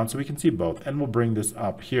this down so we can see both. And we'll bring this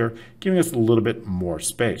up here, giving us a little bit more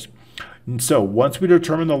space. And so once we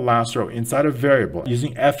determine the last row inside a variable,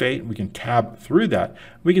 using F8, we can tab through that.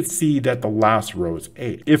 We can see that the last row is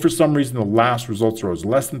 8. If for some reason the last results row is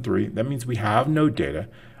less than 3, that means we have no data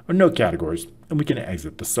or no categories, and we can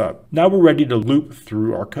exit the sub. Now we're ready to loop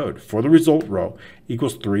through our code. For the result row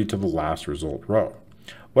equals 3 to the last result row.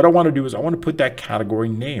 What I want to do is I want to put that category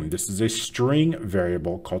name. This is a string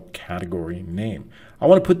variable called category name. I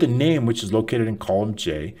want to put the name, which is located in column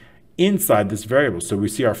J, inside this variable. So we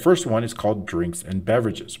see our first one is called drinks and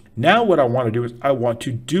beverages. Now what I want to do is I want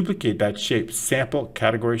to duplicate that shape, sample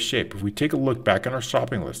category shape. If we take a look back on our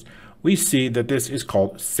shopping list, we see that this is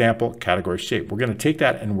called sample category shape. We're going to take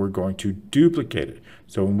that and we're going to duplicate it.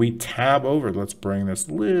 So when we tab over, let's bring this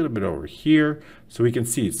a little bit over here so we can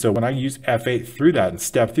see. So when I use F8 through that and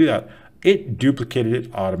step through that, it duplicated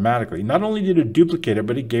it automatically. Not only did it duplicate it,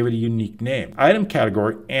 but it gave it a unique name, item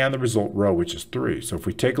category, and the result row, which is 3. So if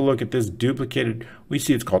we take a look at this duplicated, we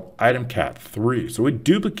see it's called item cat 3. So it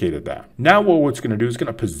duplicated that. Now what it's going to do is going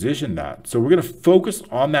to position that. So we're going to focus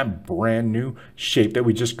on that brand new shape that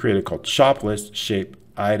we just created called shop list shape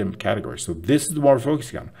item category. So this is the one we're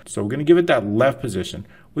focusing on. So we're going to give it that left position,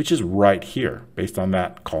 which is right here based on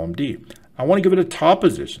that column D. I want to give it a top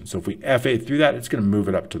position. So if we F8 through that, it's going to move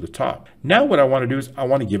it up to the top. Now what I want to do is I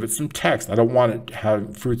want to give it some text. I don't want it to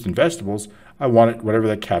have fruits and vegetables. I want it whatever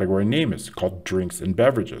that category name is, called drinks and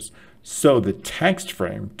beverages. So the text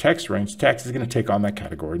frame, text range, text is going to take on that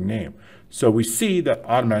category name. So we see that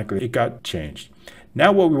automatically it got changed.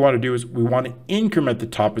 Now what we want to do is we want to increment the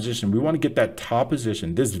top position. We want to get that top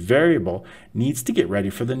position. This variable needs to get ready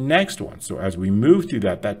for the next one. So as we move through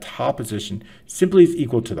that, that top position simply is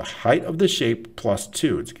equal to the height of the shape plus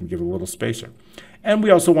 2. It's going to give it a little spacer. And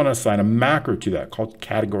we also want to assign a macro to that called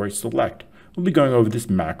category select. We'll be going over this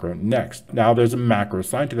macro next. Now there's a macro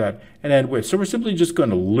assigned to that and end with. So we're simply just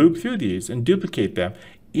going to loop through these and duplicate them,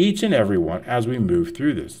 each and every one, as we move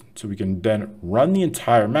through this. So we can then run the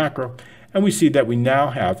entire macro. And we see that we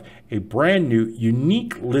now have a brand new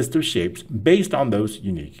unique list of shapes based on those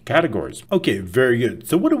unique categories. Okay, very good.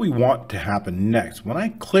 So what do we want to happen next? When I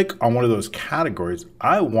click on one of those categories,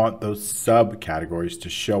 I want those subcategories to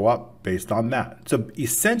show up based on that. So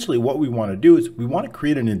essentially what we want to do is we want to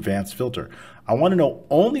create an advanced filter. I want to know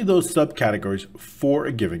only those subcategories for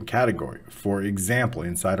a given category. For example,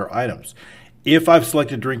 inside our items. If I've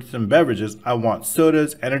selected drinks and beverages, I want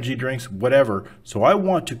sodas, energy drinks, whatever. So I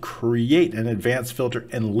want to create an advanced filter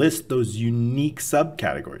and list those unique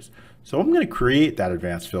subcategories. So I'm going to create that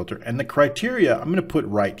advanced filter, and the criteria I'm going to put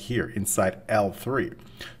right here inside L3.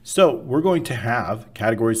 So we're going to have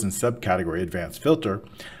categories and subcategory advanced filter.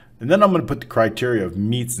 And then I'm going to put the criteria of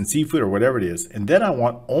meats and seafood or whatever it is. And then I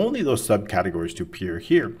want only those subcategories to appear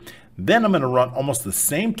here. Then I'm going to run almost the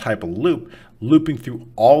same type of loop, looping through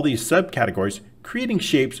all these subcategories, creating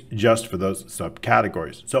shapes just for those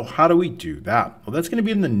subcategories. So how do we do that? Well, that's going to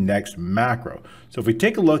be in the next macro. So if we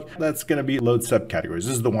take a look, that's going to be load subcategories. This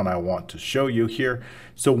is the one I want to show you here.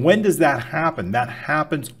 So when does that happen? That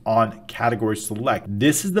happens on category select.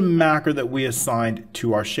 This is the macro that we assigned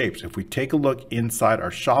to our shapes. If we take a look inside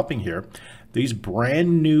our shopping here, these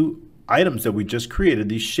brand new items that we just created,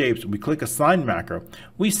 these shapes, we click assign macro,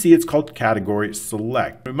 we see it's called category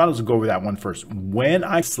select. We might as well go over that one first. When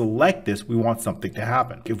I select this, we want something to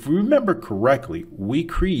happen. If we remember correctly, we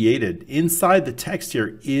created inside the text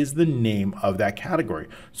here is the name of that category.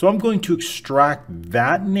 So I'm going to extract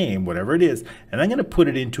that name, whatever it is, and I'm going to put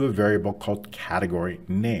it into a variable called category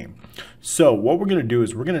name. So what we're going to do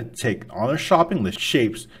is we're going to take on our shopping list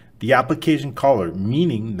shapes, the application caller,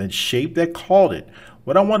 meaning the shape that called it.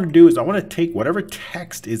 what I want to do is I want to take whatever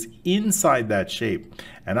text is inside that shape,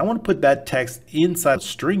 and I want to put that text inside a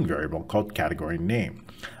string variable called category name.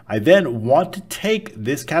 I then want to take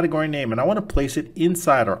this category name and I want to place it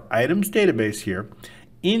inside our items database here,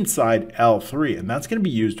 inside L3, and that's going to be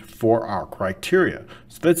used for our criteria.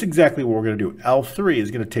 So that's exactly what we're going to do. L3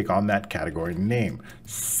 is going to take on that category name.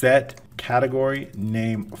 Set category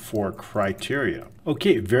name for criteria.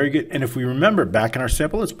 Okay, very good. And if we remember back in our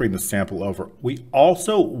sample, let's bring the sample over. We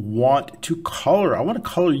also want to color. I want to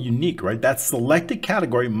color unique, right? That selected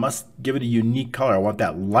category must give it a unique color. I want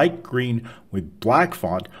that light green with black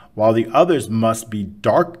font, while the others must be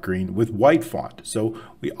dark green with white font. So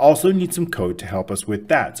we also need some code to help us with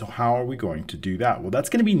that. So how are we going to do that? Well, that's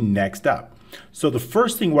going to be next up. So the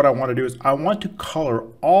first thing what I want to do is I want to color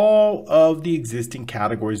all of the existing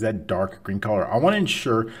categories that dark green color. I want to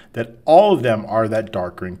ensure that all of them are that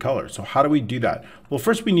dark green color. So how do we do that? Well,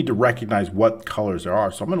 first we need to recognize what colors there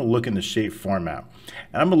are. So I'm going to look in the shape format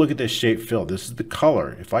and I'm going to look at this shape fill. This is the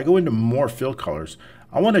color. If I go into more fill colors,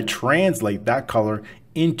 I want to translate that color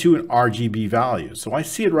into an RGB value. So I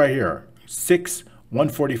see it right here, 6,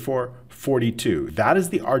 144, 42. That is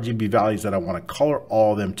the RGB values that I want to color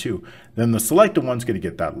all of them to. Then the selected one's going to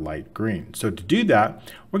get that light green. So to do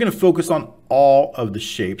that, we're going to focus on all of the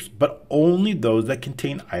shapes, but only those that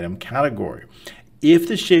contain item category. If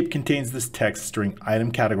the shape contains this text string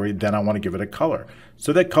item category, then I want to give it a color.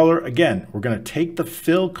 So that color, again, we're going to take the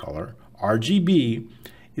fill color, RGB,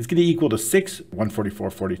 is going to equal to 6, 144,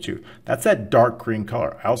 42. That's that dark green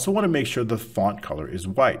color. I also want to make sure the font color is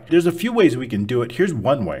white. There's a few ways we can do it. Here's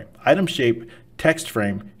one way. Item shape, text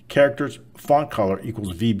frame, characters, font color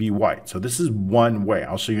equals VB white. So this is one way.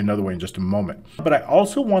 I'll show you another way in just a moment. But I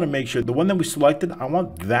also want to make sure the one that we selected, I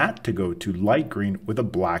want that to go to light green with a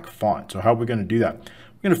black font. So how are we going to do that?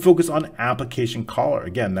 We're going to focus on application color.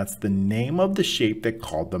 Again, that's the name of the shape that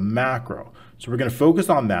called the macro. So we're going to focus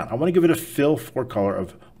on that. I want to give it a fill for color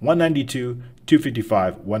of 192,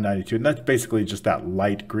 255, 192. And that's basically just that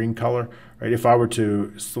light green color, right? If I were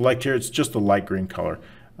to select here, it's just a light green color.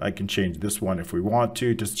 I can change this one if we want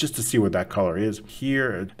to, just to see what that color is.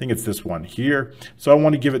 Here, I think it's this one here. So I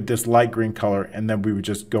want to give it this light green color, and then we would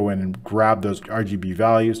just go in and grab those RGB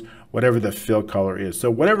values, whatever the fill color is. So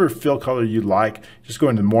whatever fill color you like, just go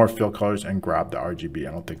into more fill colors and grab the RGB.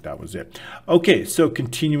 I don't think that was it. Okay, so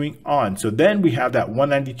continuing on. So then we have that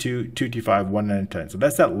 192, 225, 110. So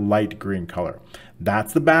that's that light green color.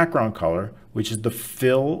 That's the background color, which is the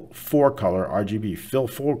fill for color, RGB. Fill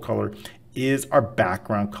for color is our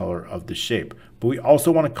background color of the shape. But we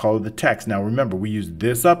also want to color the text. Now remember, we use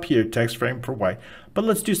this up here, text frame for white, but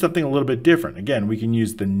let's do something a little bit different. Again, we can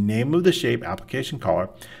use the name of the shape, application color.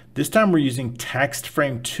 This time we're using text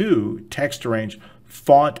frame 2, text range,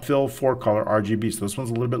 font fill for color, RGB. So this one's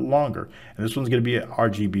a little bit longer, and this one's going to be an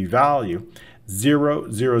RGB value. 000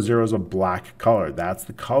 is a black color. That's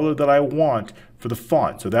the color that I want for the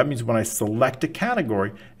font. So that means when I select a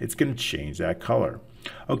category, it's going to change that color.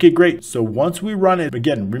 Okay, great. So once we run it,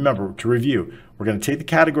 again, remember to review, we're going to take the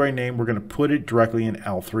category name, we're going to put it directly in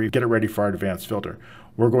L3, get it ready for our advanced filter.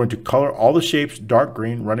 We're going to color all the shapes dark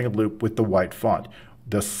green, running a loop with the white font.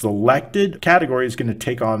 The selected category is going to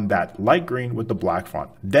take on that light green with the black font.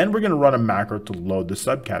 Then we're going to run a macro to load the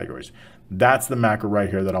subcategories. That's the macro right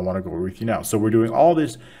here that I want to go over with you now. So we're doing all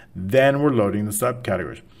this, then we're loading the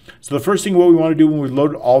subcategories. So the first thing what we want to do when we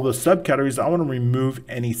load all the subcategories, I want to remove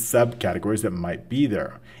any subcategories that might be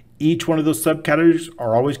there. Each one of those subcategories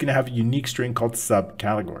are always going to have a unique string called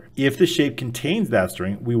subcategory. If the shape contains that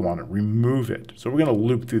string, we want to remove it. So we're going to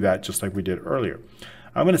loop through that just like we did earlier.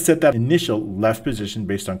 I'm going to set that initial left position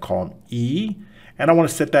based on column E, and I want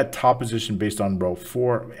to set that top position based on row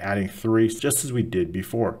 4, adding 3, just as we did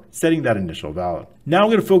before, setting that initial value. Now I'm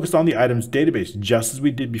going to focus on the items database, just as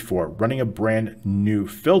we did before, running a brand new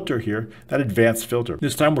filter here, that advanced filter.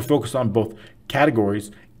 This time we're focused on both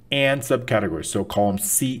categories and subcategories, so columns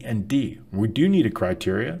C and D. We do need a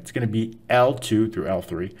criteria. It's going to be L2 through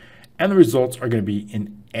L3, and the results are going to be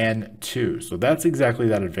in N2. So that's exactly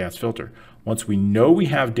that advanced filter. Once we know we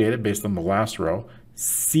have data based on the last row,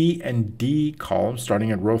 C and D columns starting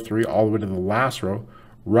at row 3 all the way to the last row,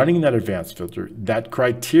 running that advanced filter, that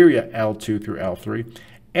criteria L2 through L3,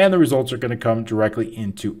 and the results are going to come directly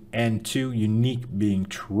into N2, unique being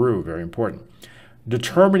true, very important.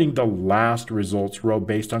 Determining the last results row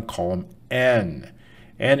based on column N.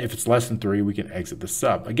 And if it's less than 3, we can exit the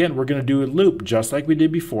sub. Again, we're going to do a loop just like we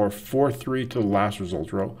did before, for 3 to the last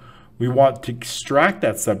results row. We want to extract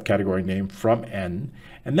that subcategory name from N.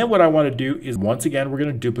 And then what I want to do is, once again, we're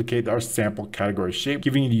going to duplicate our sample category shape,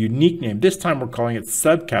 giving it a unique name. This time we're calling it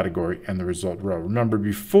subcategory and the result row. Remember,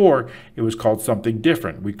 before it was called something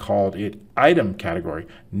different. We called it item category.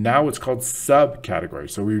 Now it's called subcategory.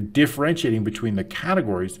 So we're differentiating between the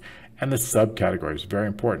categories and the subcategories. Very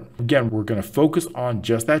important. Again, we're going to focus on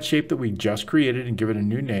just that shape that we just created and give it a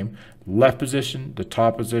new name. Left position, the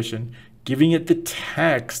top position, giving it the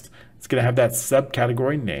text. It's going to have that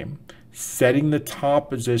subcategory name, setting the top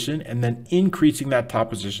position, and then increasing that top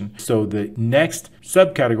position so the next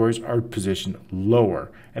subcategories are positioned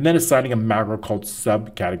lower. And then assigning a macro called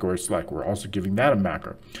subcategory select. We're also giving that a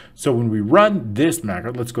macro. So when we run this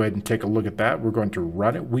macro, let's go ahead and take a look at that. We're going to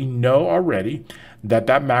run it. We know already that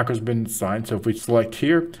that macro has been assigned. So if we select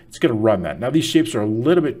here, it's going to run that. Now these shapes are a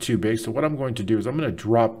little bit too big. So what I'm going to do is I'm going to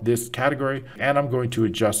drop this category and I'm going to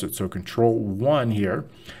adjust it. So Control 1 here,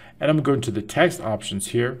 and I'm going to the text options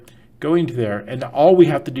here, going to there, and all we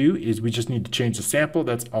have to do is we just need to change the sample.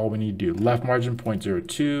 That's all we need to do. Left margin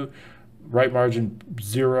 0.02, right margin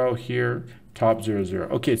 0 here, top 0, 0.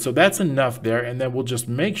 Okay, so that's enough there, and then we'll just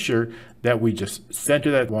make sure that we just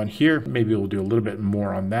center that one here. Maybe we'll do a little bit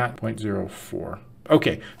more on that, 0.04.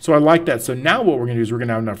 Okay, so I like that. So now what we're going to do is we're going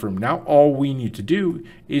to have enough room. Now all we need to do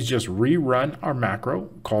is just rerun our macro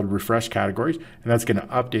called refresh categories, and that's going to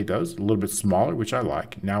update those a little bit smaller, which I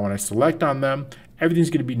like. Now when I select on them,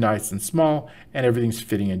 everything's going to be nice and small, and everything's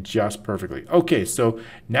fitting in just perfectly. Okay, so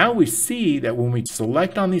now we see that when we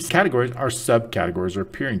select on these categories, our subcategories are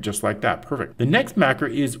appearing just like that. Perfect. The next macro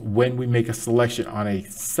is when we make a selection on a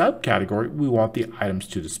subcategory, we want the items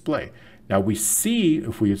to display. Now we see,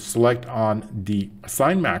 if we select on the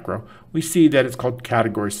assign macro, we see that it's called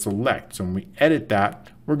category select. So when we edit that,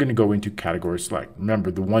 we're going to go into category select. Remember,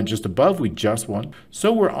 the one just above, we just won.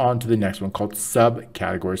 So we're on to the next one called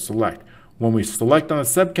subcategory select. When we select on a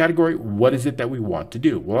subcategory, what is it that we want to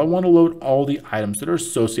do? Well, I want to load all the items that are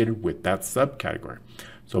associated with that subcategory.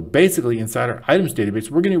 So basically, inside our items database,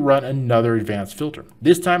 we're going to run another advanced filter.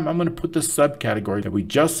 This time, I'm going to put the subcategory that we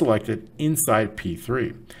just selected inside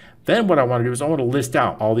P3. Then what I want to do is I want to list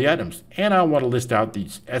out all the items, and I want to list out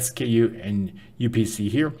these SKU and UPC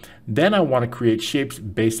here. Then I want to create shapes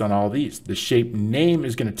based on all these. The shape name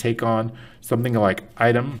is going to take on something like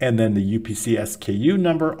item, and then the UPC SKU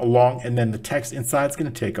number along, and then the text inside is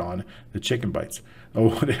going to take on the chicken bites,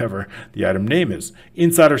 or whatever the item name is.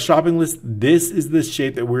 Inside our shopping list, this is the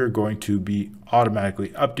shape that we're going to be automatically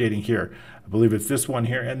updating here. I believe it's this one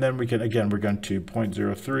here, and then we can, again, we're going to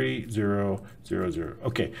 0.03000.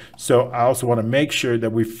 Okay, so I also want to make sure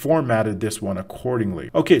that we formatted this one accordingly.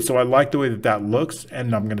 Okay, so I like the way that that looks,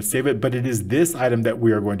 and I'm going to save it, but it is this item that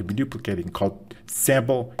we are going to be duplicating called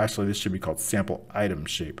sample. Actually, this should be called sample item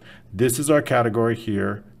shape. This is our category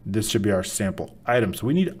here. This should be our sample item. So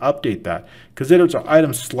we need to update that because it is our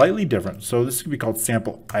item slightly different. So this could be called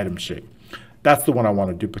sample item shape. That's the one I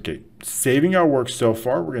want to duplicate. Saving our work so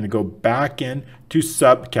far, we're going to go back in to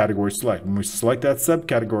subcategory select. When we select that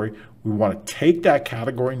subcategory, we want to take that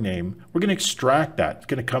category name. We're going to extract that. It's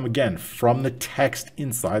going to come again from the text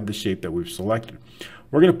inside the shape that we've selected.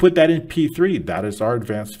 We're going to put that in P3. That is our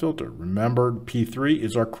advanced filter. Remember, P3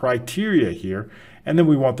 is our criteria here, and then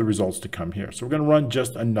we want the results to come here. So we're going to run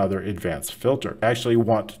just another advanced filter. I actually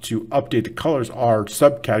want to update the colors. Our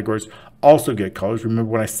subcategories also get colors.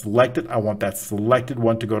 Remember, when I select it, I want that selected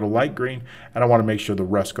one to go to light green, and I want to make sure the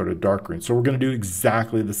rest go to dark green. So we're going to do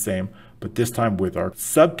exactly the same, but this time with our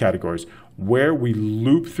subcategories, where we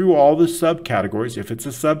loop through all the subcategories. If it's a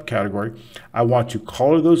subcategory, I want to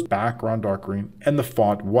color those background dark green and the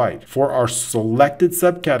font white. For our selected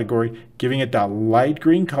subcategory, giving it that light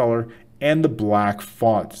green color and the black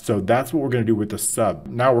font. So that's what we're going to do with the sub.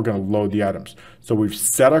 Now we're going to load the items. So we've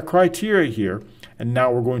set our criteria here, and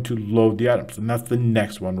now we're going to load the items, and that's the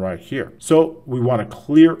next one right here. So we want to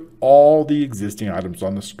clear all the existing items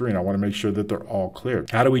on the screen. I want to make sure that they're all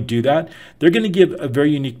cleared. How do we do that? They're going to give a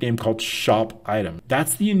very unique name called shop item.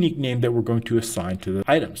 That's the unique name that we're going to assign to the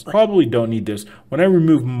items. Probably don't need this. When I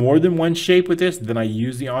remove more than one shape with this, then I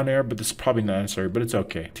use the on air, but this is probably not necessary, but it's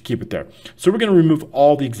okay to keep it there. So we're going to remove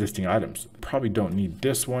all the existing items. Probably don't need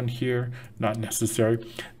this one here, not necessary.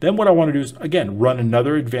 Then what I want to do is, again, run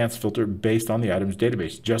another advanced filter based on the items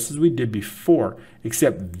database, just as we did before,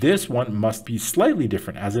 except this one must be slightly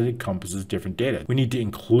different as it encompasses different data. We need to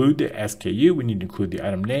include the SKU, we need to include the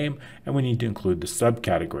item name, and we need to include the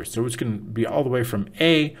subcategory. So it's going to be all the way from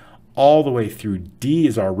A all the way through D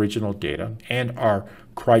is our original data, and our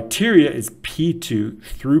criteria is P2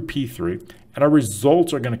 through P3, and our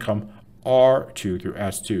results are going to come R2 through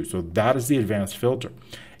S2. So that is the advanced filter.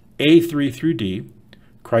 A3 through D,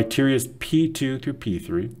 Criteria is P2 through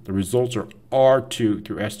P3. The results are R2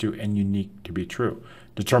 through S2 and unique to be true.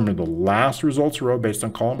 Determine the last results row based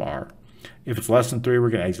on column R. If it's less than 3, we're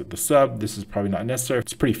going to exit the sub. This is probably not necessary.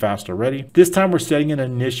 It's pretty fast already. This time we're setting an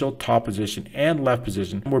initial top position and left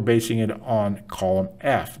position. We're basing it on column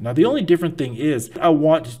F. Now the only different thing is I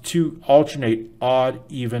want to alternate odd,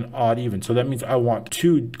 even. So that means I want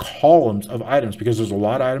 2 columns of items because there's a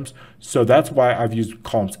lot of items. So that's why I've used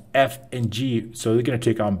columns F and G. So they're going to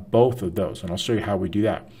take on both of those. And I'll show you how we do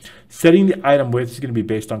that. Setting the item width is going to be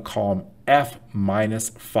based on column F minus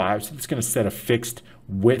 5. So it's going to set a fixed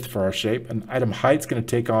width for our shape, and item height is going to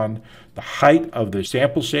take on the height of the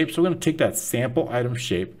sample shape. So we're going to take that sample item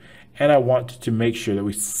shape, and I want to make sure that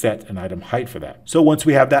we set an item height for that. So once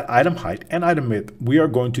we have that item height and item width, we are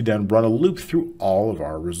going to then run a loop through all of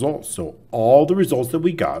our results. So all the results that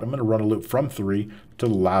we got, I'm going to run a loop from 3 to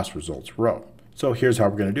the last results row. So here's how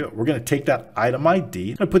we're going to do it. We're going to take that item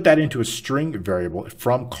ID and put that into a string variable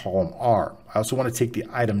from column R. I also want to take the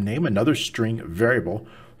item name, another string variable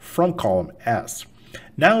from column S.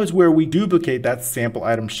 Now is where we duplicate that sample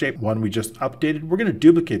item shape one we just updated. We're going to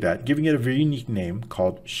duplicate that, giving it a very unique name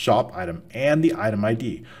called shop item and the item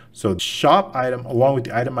ID. So shop item along with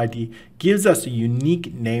the item ID gives us a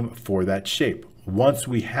unique name for that shape. Once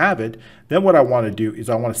we have it, then what I want to do is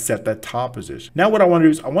I want to set that top position. Now what I want to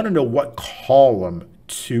do is I want to know what column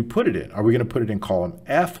to put it in. Are we going to put it in column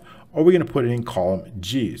F or are we going to put it in column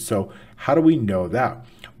G? So how do we know that?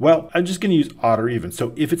 Well, I'm just going to use odd or even.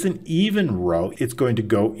 So if it's an even row, it's going to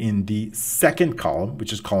go in the second column,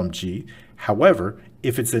 which is column G. However,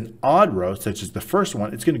 if it's an odd row, such as the first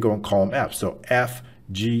one, it's going to go in column F. So F,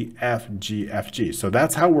 G, F, G, F, G. So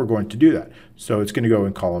that's how we're going to do that. So it's going to go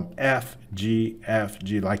in column F, G, F,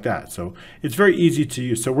 G, like that. So it's very easy to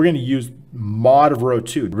use. So we're going to use mod of row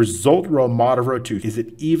 2. Result row mod of row 2 is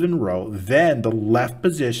an even row. Then the left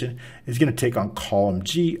position is going to take on column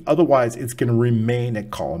G. Otherwise, it's going to remain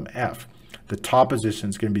at column F. The top position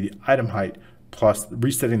is going to be the item height plus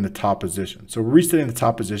resetting the top position. So resetting the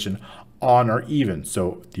top position on or even.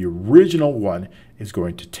 So the original one is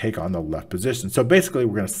going to take on the left position. So basically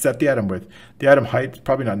we're going to set the item width. The item height is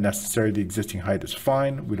probably not necessary. The existing height is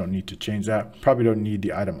fine. We don't need to change that. Probably don't need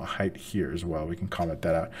the item height here as well. We can comment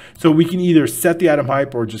that out. So we can either set the item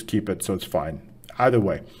height or just keep it so it's fine. Either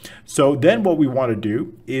way. So then what we want to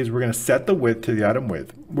do is we're going to set the width to the item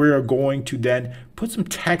width. We're going to then put some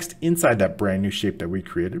text inside that brand new shape that we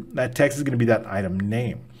created. That text is going to be that item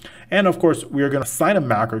name. And of course, we are going to assign a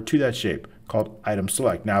macro to that shape called item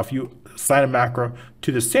select. Now, if you assign a macro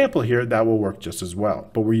to the sample here, that will work just as well.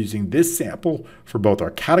 But we're using this sample for both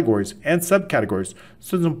our categories and subcategories.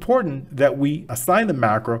 So it's important that we assign the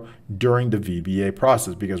macro during the VBA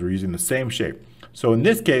process because we're using the same shape. So in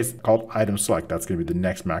this case, called item select, that's going to be the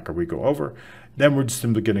next macro we go over. Then we're just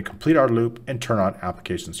simply going to complete our loop and turn on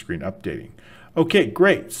application screen updating. Okay,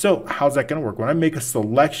 great. So how's that going to work? When I make a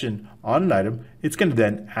selection on an item, it's going to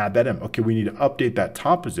then add that in. Okay, we need to update that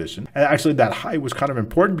top position. And actually that height was kind of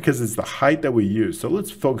important because it's the height that we use. So let's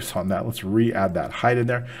focus on that. Let's re-add that height in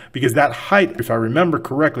there because that height, if I remember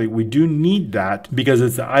correctly, we do need that because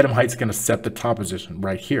it's the item height is going to set the top position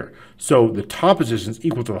right here. So the top position is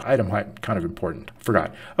equal to the item height, kind of important.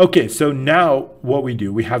 Forgot. Okay, so now what we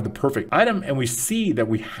do, we have the perfect item and we see that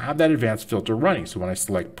we have that advanced filter running. So when I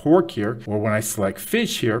select pork here or when I select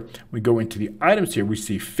fish here, we go into the items here, we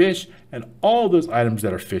see fish and all those items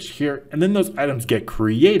that are fish here, and then those items get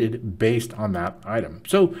created based on that item.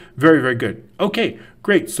 So very, very good. Okay,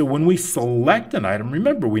 great. So when we select an item,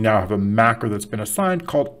 remember we now have a macro that's been assigned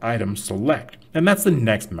called item select. And that's the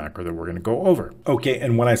next macro that we're going to go over. Okay,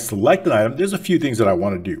 and when I select an item, there's a few things that I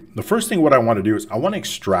want to do. The first thing what I want to do is I want to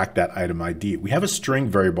extract that item ID. We have a string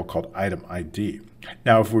variable called item ID.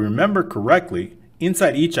 Now, if we remember correctly,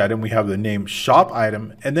 inside each item, we have the name shop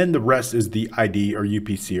item, and then the rest is the ID or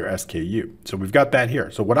UPC or SKU. So we've got that here.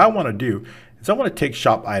 So what I want to do is I want to take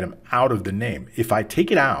shop item out of the name. If I take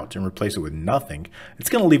it out and replace it with nothing, it's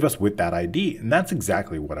going to leave us with that ID, and that's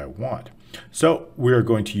exactly what I want. So we're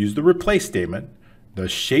going to use the replace statement. The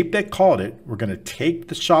shape that called it, we're going to take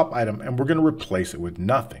the shop item and we're going to replace it with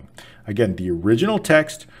nothing. Again, the original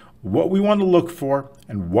text, what we want to look for,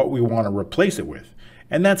 and what we want to replace it with.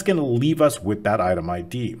 And that's going to leave us with that item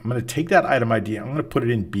ID. I'm going to take that item ID, I'm going to put it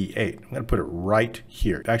in B8. I'm going to put it right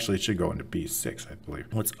here. Actually, it should go into B6, I believe.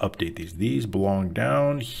 Let's update these. These belong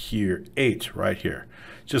down here, 8 right here,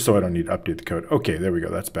 just so I don't need to update the code. Okay, there we go.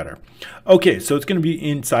 That's better. Okay, so it's going to be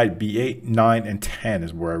inside B8, 9, and 10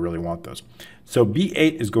 is where I really want those. So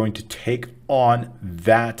B8 is going to take on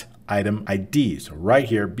that item ID. So right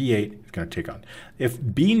here, B8 is going to take on. If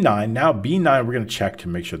B9, now B9, we're going to check to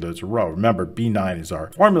make sure there's a row. Remember, B9 is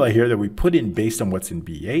our formula here that we put in based on what's in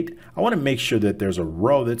B8. I want to make sure that there's a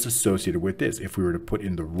row that's associated with this. If we were to put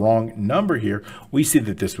in the wrong number here, we see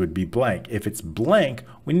that this would be blank. If it's blank,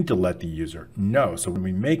 we need to let the user know. So when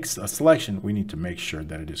we make a selection, we need to make sure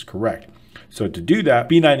that it is correct. So to do that,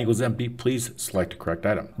 B9 equals empty, please select the correct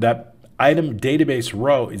item. That item database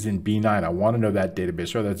row is in B9. I want to know that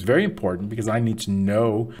database row. That's very important because I need to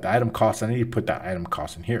know the item cost. I need to put that item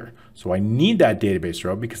cost in here. So I need that database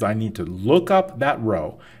row because I need to look up that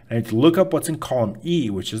row. I need to look up what's in column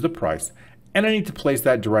E, which is the price, and I need to place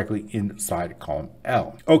that directly inside column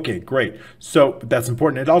L. Okay, great. So that's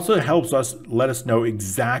important. It also helps us let us know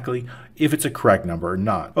exactly if it's a correct number or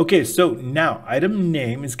not. Okay, so now item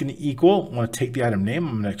name is going to equal, I want to take the item name,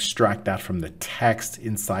 I'm going to extract that from the text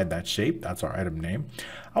inside that shape. That's our item name.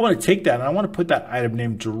 I want to take that and I want to put that item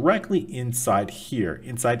name directly inside here,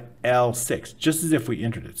 inside L6, just as if we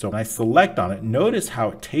entered it. So when I select on it, notice how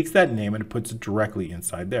it takes that name and it puts it directly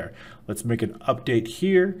inside there. Let's make an update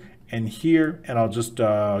here and here, and I'll just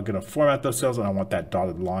gonna format those cells, and I want that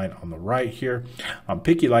dotted line on the right here. I'm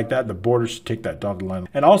picky like that. The border should take that dotted line.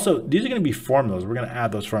 And also, these are gonna be formulas. We're gonna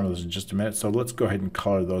add those formulas in just a minute. So let's go ahead and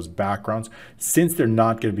color those backgrounds since they're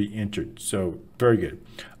not gonna be entered. So very good.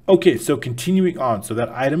 Okay, so continuing on, so that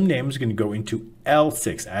item name is going to go into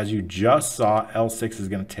L6. As you just saw, L6 is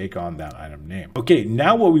going to take on that item name. Okay,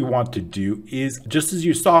 now what we want to do is, just as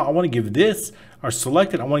you saw, I want to give this, our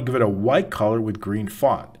selected, I want to give it a white color with green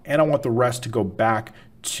font. And I want the rest to go back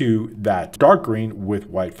to that dark green with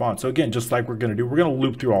white font. So again, just like we're going to do, we're going to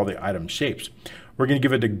loop through all the item shapes. We're going to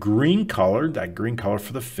give it a green color, that green color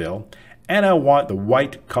for the fill. And I want the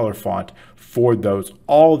white color font for those,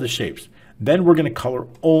 all the shapes. Then we're going to color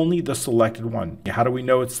only the selected one. How do we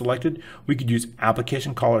know it's selected? We could use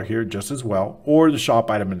application color here just as well, or the shop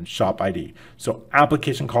item and shop ID. So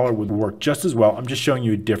application color would work just as well. I'm just showing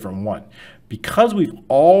you a different one. Because we've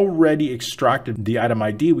already extracted the item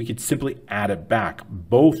ID, we could simply add it back.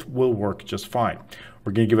 Both will work just fine.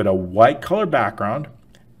 We're going to give it a white color background,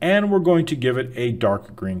 and we're going to give it a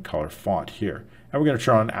dark green color font here. And we're going to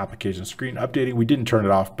turn on application screen updating. We didn't turn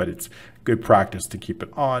it off, but it's good practice to keep it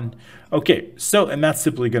on. Okay, so, and that's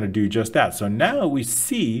simply going to do just that. So now we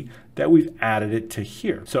see that we've added it to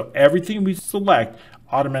here. So everything we select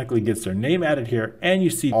automatically gets their name added here. And you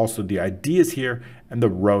see also the ID is here and the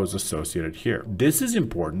rows associated here. This is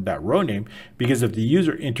important, that row name, because if the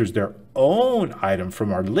user enters their own item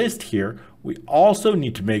from our list here, we also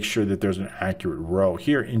need to make sure that there's an accurate row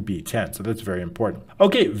here in B10. So that's very important.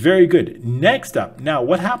 Okay, very good. Next up, now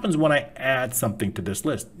what happens when I add something to this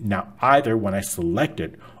list? Now, either when I select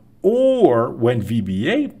it or when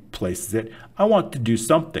VBA places it, I want to do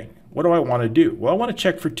something. What do I want to do? Well, I want to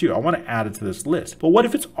check for two. I want to add it to this list. But what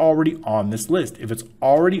if it's already on this list? If it's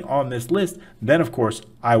already on this list, then of course,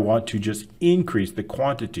 I want to just increase the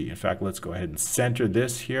quantity. In fact, let's go ahead and center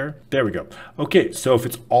this here. There we go. Okay, so if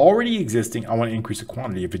it's already existing, I want to increase the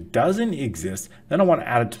quantity. If it doesn't exist, then I want to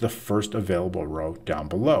add it to the first available row down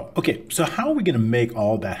below. Okay, so how are we going to make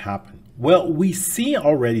all that happen? Well, we see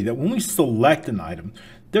already that when we select an item,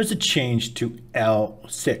 there's a change to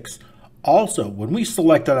L6. Also, when we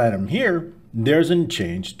select an item here, there's a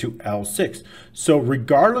change to L6. So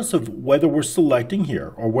regardless of whether we're selecting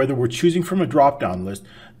here or whether we're choosing from a drop-down list,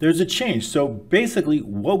 there's a change. So basically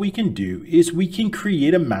what we can do is we can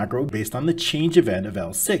create a macro based on the change event of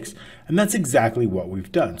L6. And that's exactly what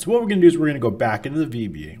we've done. So what we're going to do is we're going to go back into the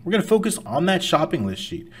VBA. We're going to focus on that shopping list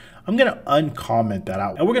sheet. I'm going to uncomment that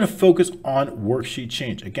out. And we're going to focus on worksheet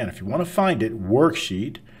change. Again, if you want to find it,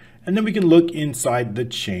 worksheet, and then we can look inside the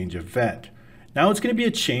change event. Now it's going to be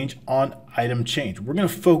a change on item change. We're going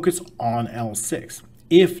to focus on L6.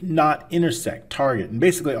 If not intersect, target. And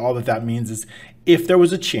basically all that means is if there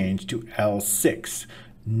was a change to L6,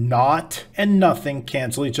 not and nothing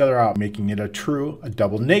cancel each other out, making it a true, a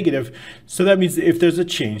double negative. So that means if there's a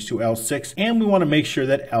change to L6 and we want to make sure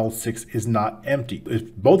that L6 is not empty.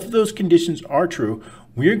 If both of those conditions are true,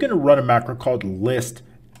 we're going to run a macro called list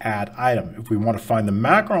add item. If we want to find the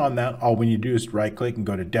macro on that, all we need to do is right click and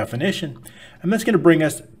go to definition. And that's going to bring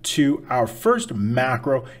us to our first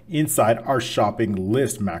macro inside our shopping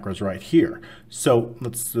list macros right here. So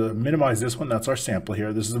let's minimize this one. That's our sample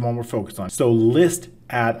here. This is the one we're focused on. So list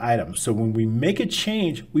add item. So when we make a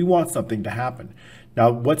change, we want something to happen. Now,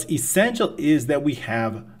 what's essential is that we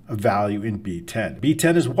have a value in B10.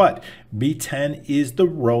 B10 is what? B10 is the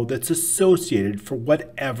row that's associated for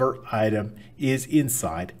whatever item is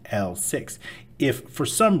inside L6. If for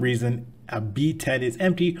some reason B10 is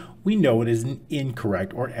empty, we know it is an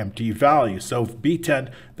incorrect or empty value. So if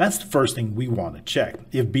B10, that's the first thing we want to check.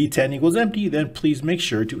 If B10 equals empty, then please make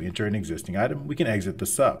sure to enter an existing item. We can exit the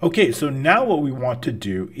sub. Okay, so now what we want to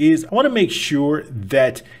do is I want to make sure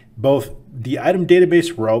that both the item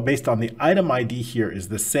database row based on the item ID here is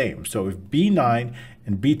the same. So if B9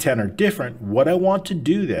 and B10 are different, what I want to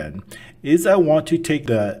do then is I want to take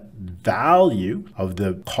the value of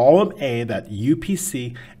the column A, that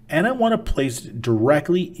UPC, and I want to place it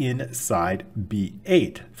directly inside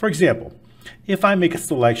B8. For example, if I make a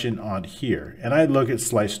selection on here and I look at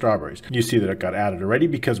sliced strawberries, you see that it got added already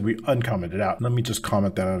because we uncommented it out. Let me just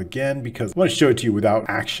comment that out again because I want to show it to you without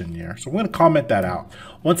action here. So I'm going to comment that out.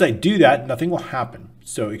 Once I do that, nothing will happen.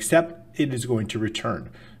 So except it is going to return.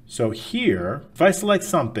 So here, if I select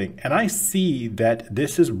something and I see that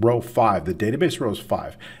this is row 5, the database row is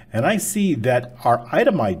 5, and I see that our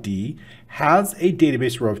item ID has a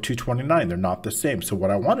database row of 229, they're not the same. So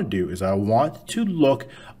what I want to do is I want to look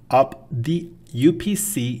up the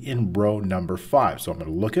UPC in row number 5. So I'm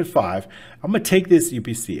going to look at 5. I'm going to take this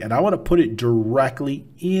UPC and I want to put it directly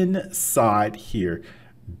inside here,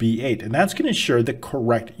 B8, and that's going to ensure the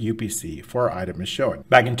correct UPC for our item is showing.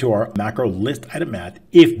 Back into our macro list item math,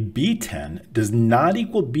 if B10 does not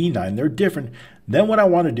equal B9, they're different, then what I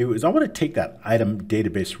want to do is I want to take that item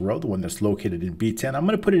database row, the one that's located in B10, I'm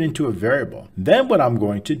going to put it into a variable. Then what I'm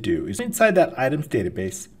going to do is inside that items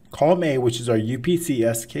database, column A, which is our UPC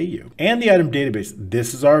SKU, and the item database,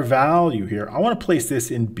 this is our value here. I want to place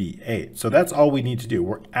this in B8. So that's all we need to do.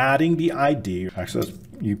 We're adding the ID, access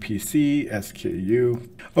UPC SKU.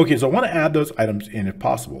 Okay, so I want to add those items in if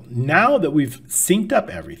possible. Now that we've synced up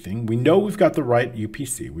everything, we know we've got the right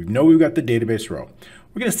UPC. We know we've got the database row.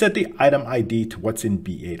 We're going to set the item ID to what's in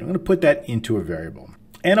B8. I'm going to put that into a variable.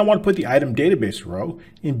 And I want to put the item database row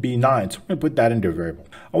in B9, so we're going to put that into a variable.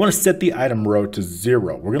 I want to set the item row to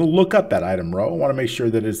 0. We're going to look up that item row. I want to make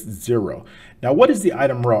sure that it's 0. Now, what is the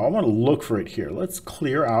item row? I want to look for it here. Let's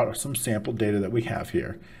clear out some sample data that we have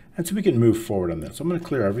here, and so we can move forward on this. So I'm going to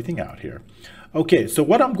clear everything out here. Okay, so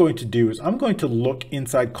what I'm going to do is I'm going to look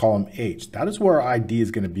inside column H. That is where our ID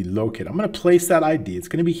is going to be located. I'm going to place that ID. It's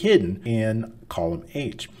going to be hidden in column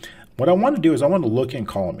H. What I want to do is I want to look in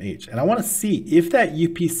column H and I want to see if that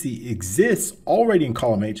UPC exists already in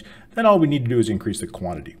column H, then all we need to do is increase the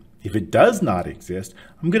quantity. If it does not exist,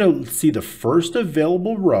 I'm going to see the first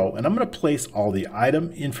available row and I'm going to place all the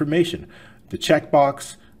item information, the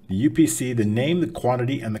checkbox, the UPC, the name, the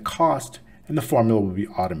quantity, and the cost, and the formula will be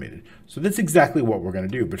automated. So that's exactly what we're going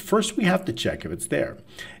to do. But first we have to check if it's there.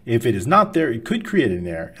 If it is not there, it could create an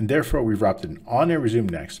error, and therefore we've wrapped an on error resume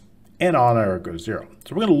next, and on error goes 0.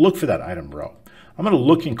 So we're going to look for that item row. I'm going to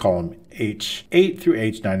look in column H8 through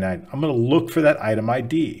H99. I'm going to look for that item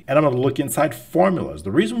ID, and I'm going to look inside formulas.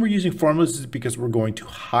 The reason we're using formulas is because we're going to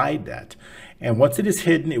hide that. And once it is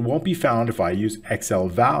hidden, it won't be found if I use Excel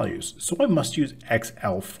values. So I must use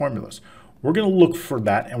Excel formulas. We're going to look for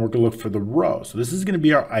that, and we're going to look for the row. So this is going to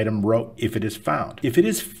be our item row if it is found. If it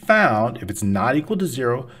is found, if it's not equal to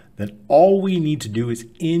 0, then all we need to do is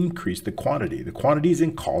increase the quantity. The quantity is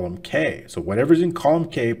in column K. So whatever's in column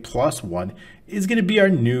K plus 1 is going to be our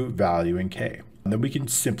new value in K. And then we can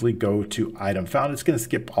simply go to item found. It's going to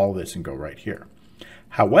skip all this and go right here.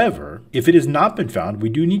 However, if it has not been found, we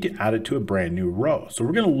do need to add it to a brand new row. So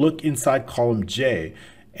we're going to look inside column J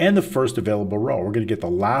and the first available row. We're going to get the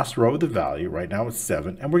last row of the value. Right now it's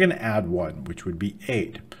 7, and we're going to add 1, which would be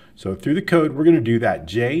 8. So through the code, we're going to do that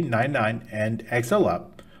J99 and XL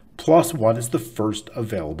up plus 1 is the first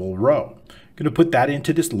available row. I'm going to put that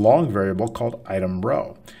into this long variable called item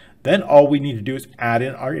row. Then all we need to do is add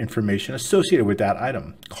in our information associated with that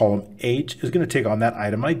item. Column H is going to take on that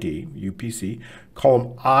item ID, UPC.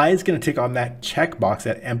 Column I is going to take on that checkbox,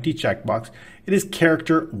 that empty checkbox. It is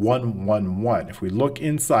character 111. If we look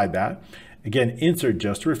inside that, again, insert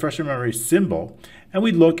just to refresh our memory symbol, and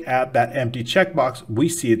we look at that empty checkbox, we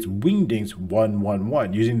see it's wingdings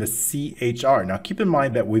 111 using the CHR. Now keep in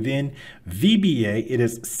mind that within VBA, it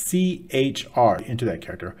is CHR into that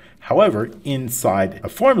character. However, inside a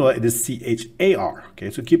formula, it is CHAR.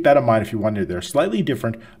 Okay, so keep that in mind if you wonder. They're slightly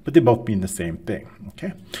different, but they both mean the same thing.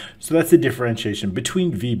 Okay, so that's the differentiation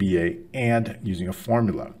between VBA and using a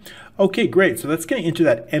formula. Okay, great. So that's going to enter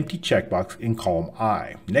that empty checkbox in column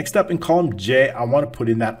I. Next up in column J, I want to put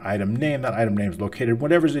in that item name. That item name is located located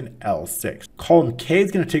whatever's in L6. Column K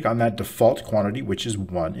is going to take on that default quantity, which is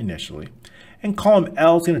 1 initially. And column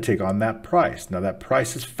L is going to take on that price. Now that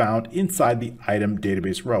price is found inside the item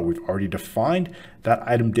database row. We've already defined that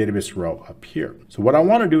item database row up here. So what I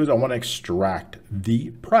want to do is I want to extract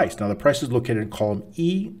the price. Now the price is located in column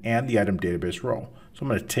E and the item database row. So I'm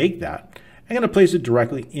going to take that. I'm going to place it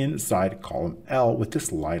directly inside column L with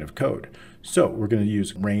this line of code. So we're going to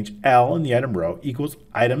use range L in the item row equals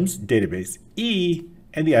items database E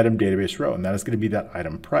and the item database row, and that is going to be that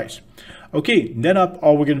item price. Okay, then up,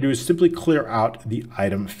 all we're going to do is simply clear out the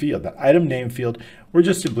item field. That item name field, we're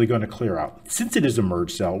just simply going to clear out. Since it is a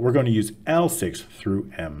merge cell, we're going to use L6 through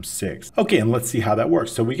M6. Okay, and let's see how that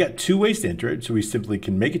works. So we got 2 ways to enter it. So we simply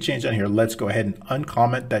can make a change on here. Let's go ahead and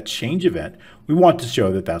uncomment that change event. We want to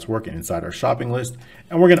show that that's working inside our shopping list.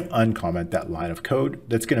 And we're going to uncomment that line of code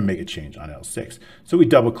that's going to make a change on L6. So we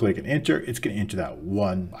double click and enter. It's going to enter that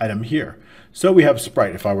one item here. So we have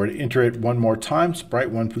Sprite. If I were to enter it one more time,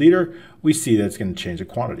 Sprite 1 liter, we see that it's going to change the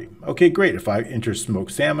quantity. Okay, great. If I enter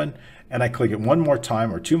smoked salmon and I click it one more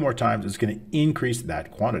time or 2 more times, it's going to increase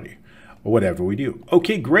that quantity or whatever we do.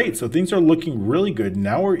 Okay, great. So things are looking really good.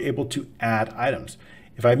 Now we're able to add items.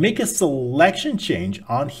 If I make a selection change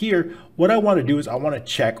on here, what I want to do is I want to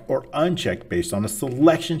check or uncheck based on a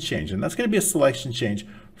selection change. And that's going to be a selection change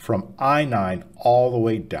from I9 all the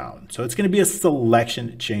way down. So it's going to be a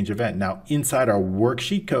selection change event. Now inside our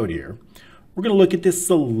worksheet code here, we're going to look at this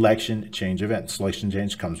selection change event. Selection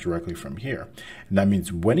change comes directly from here. And that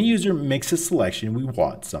means when a user makes a selection, we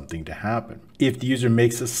want something to happen. If the user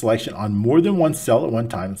makes a selection on more than one cell at one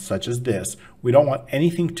time, such as this, we don't want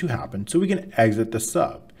anything to happen, so we can exit the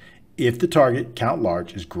sub. If the target count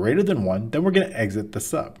large is greater than 1, then we're going to exit the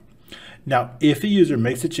sub. Now, if a user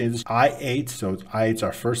makes a change, I8, so I8 is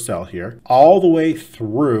our first cell here, all the way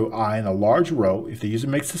through I in a large row, if the user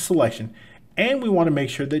makes a selection, and we want to make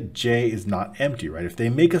sure that J is not empty, right? If they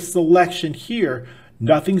make a selection here,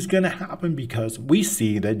 nothing's going to happen because we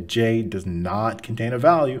see that J does not contain a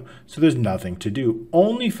value, so there's nothing to do.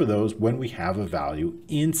 Only for those when we have a value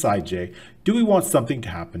inside J, do we want something to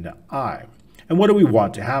happen to I. And what do we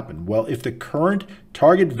want to happen? Well, if the current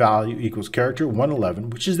target value equals character 111,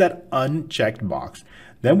 which is that unchecked box,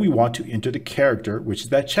 then we want to enter the character, which is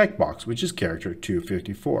that checkbox, which is character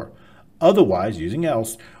 254. Otherwise, using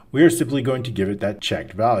else, we are simply going to give it that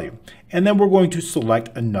checked value. And then we're going to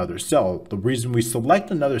select another cell. The reason we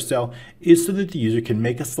select another cell is so that the user can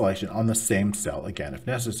make a selection on the same cell again if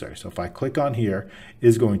necessary. So if I click on here, it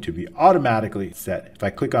is going to be automatically set. If I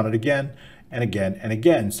click on it again and again and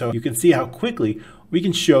again. So you can see how quickly we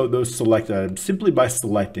can show those selected items simply by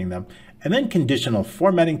selecting them. And then conditional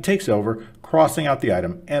formatting takes over, crossing out the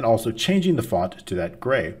item and also changing the font to that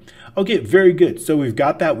gray. Okay, very good. So we've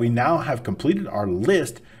got that. We now have completed our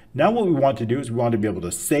list. Now what we want to do is we want to be able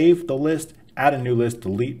to save the list, add a new list,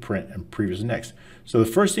 delete, print, and previous next. So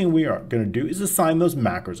the first thing we are going to do is assign those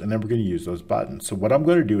macros, and then we're going to use those buttons. So what I'm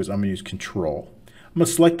going to do is I'm going to use Control. I'm going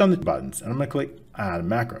to select on the buttons, and I'm going to click Add a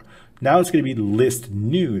Macro. Now it's going to be List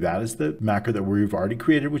New. That is the macro that we've already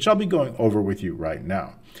created, which I'll be going over with you right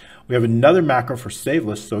now. We have another macro for Save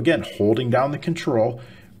List. So again, holding down the Control,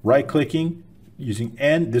 right-clicking, using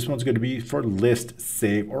N, this one's going to be for list,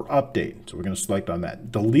 save, or update. So we're going to select on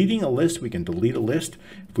that. Deleting a list, we can delete a list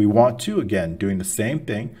if we want to. Again, doing the same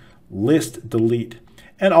thing, list, delete.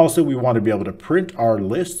 And also we want to be able to print our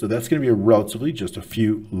list. So that's going to be relatively just a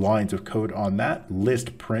few lines of code on that.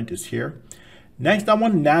 List print is here. Next, I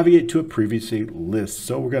want to navigate to a previously list.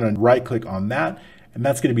 So we're going to right click on that, and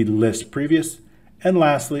that's going to be list previous. And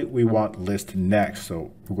lastly, we want list next.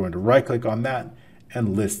 So we're going to right click on that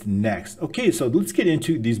and list next. Okay, so let's get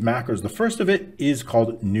into these macros. The first of it is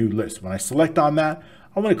called new list. When I select on that,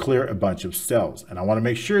 I want to clear a bunch of cells and I want to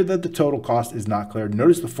make sure that the total cost is not cleared.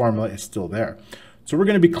 Notice the formula is still there. So we're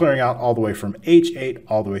going to be clearing out all the way from H8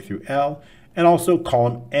 all the way through L, and also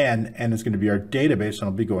column N is going to be our database, and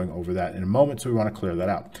I'll be going over that in a moment, so we want to clear that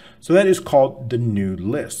out. So that is called the new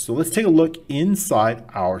list. So let's take a look inside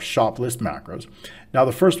our shop list macros. Now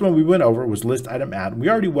the first one we went over was list item add. We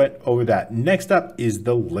already went over that. Next up is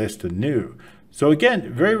the list new. So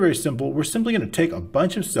again, very, very simple. We're simply going to take a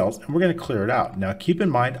bunch of cells and we're going to clear it out. Now keep in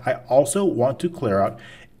mind, I also want to clear out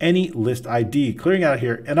any list ID, clearing out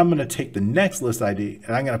here, and I'm going to take the next list ID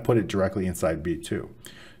and I'm going to put it directly inside B2.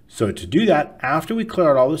 So to do that, after we clear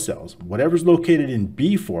out all the cells, whatever's located in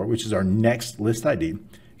B4, which is our next list ID, I'm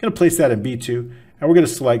going to place that in B2, and and we're going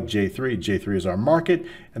to select J3. J3 is our market,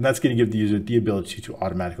 and that's going to give the user the ability to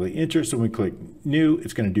automatically enter. So when we click new,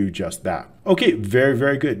 it's going to do just that. Okay, very,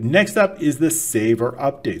 very good. Next up is the save or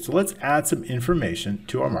update. So let's add some information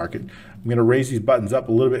to our market. I'm going to raise these buttons up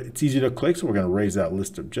a little bit. It's easy to click, so we're going to raise that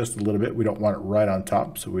list up just a little bit. We don't want it right on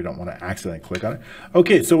top, so we don't want to accidentally click on it.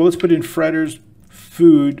 Okay, so let's put in Fredder's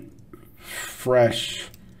Food Fresh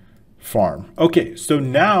Farm. Okay, so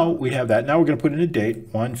now we have that. Now we're going to put in a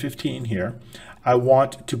date, 1/15 here. I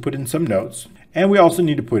want to put in some notes, and we also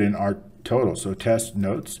need to put in our total. So test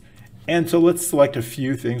notes. And so let's select a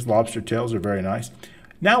few things. Lobster tails are very nice.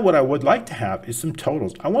 Now what I would like to have is some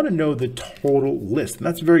totals. I want to know the total list, and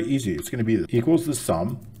that's very easy. It's going to be equals the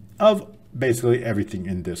sum of basically everything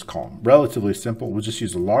in this column. Relatively simple. We'll just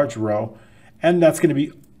use a large row, and that's going to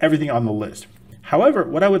be everything on the list. However,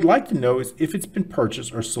 what I would like to know is if it's been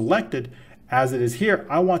purchased or selected as it is here.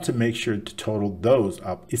 I want to make sure to total those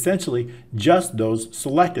up. Essentially, just those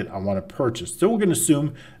selected I want to purchase. So we're going to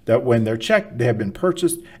assume that when they're checked, they have been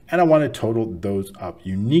purchased, and I want to total those up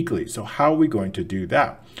uniquely. So how are we going to do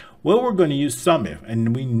that? Well, we're going to use SUMIF,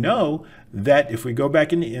 and we know that if we go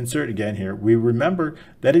back into insert again here, we remember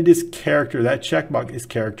that it is character, that checkbox is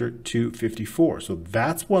character 254. So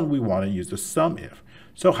that's when we want to use the SUMIF.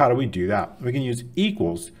 So how do we do that? We can use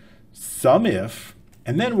equals SUMIF,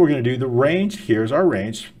 and then we're going to do the range. Here's our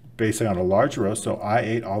range based on a large row, so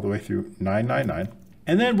I8 all the way through 999.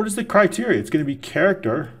 And then what is the criteria? It's going to be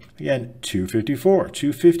character, again, 254.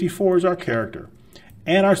 254 is our character.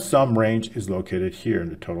 And our sum range is located here in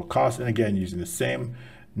the total cost, and again, using the same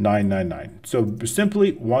 999. So we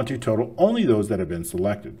simply want to total only those that have been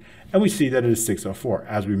selected. And we see that it is 604.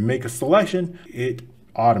 As we make a selection, it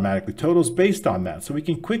automatically totals based on that. So we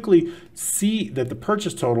can quickly see that the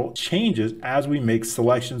purchase total changes as we make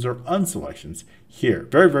selections or unselections here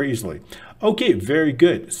very, very easily. Okay, very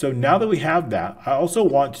good. So now that we have that, I also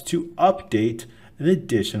want to update an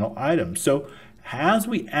additional item. So as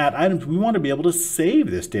we add items, we want to be able to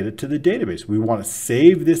save this data to the database. We want to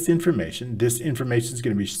save this information. This information is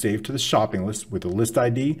going to be saved to the shopping list with the list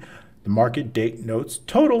ID, the market, date, notes,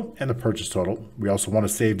 total, and the purchase total. We also want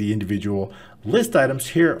to save the individual list items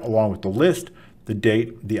here along with the list, the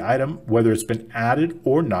date, the item, whether it's been added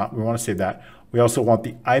or not. We want to save that. We also want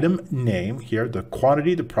the item name here, the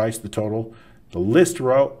quantity, the price, the total, the list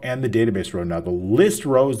row, and the database row. Now the list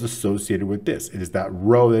row is associated with this. It is that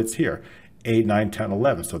row that's here, 8, 9, 10,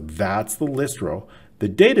 11. So that's the list row. The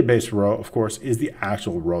database row, of course, is the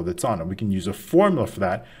actual row that's on it. We can use a formula for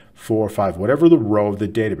that, 4 or 5, whatever the row of the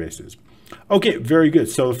database is. Okay, very good.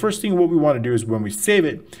 So the first thing what we want to do is when we save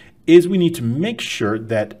it is we need to make sure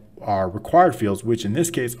that our required fields, which in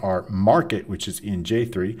this case are market, which is in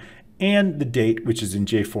J3, and the date, which is in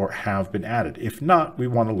J4, have been added. If not, we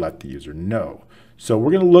want to let the user know. So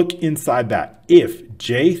we're going to look inside that. If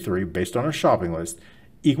J3, based on our shopping list,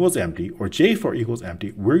 equals empty, or J4 equals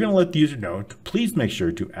empty, we're going to let the user know to please make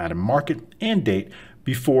sure to add a market and date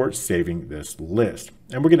before saving this list.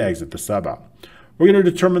 And we're going to exit the sub out. We're going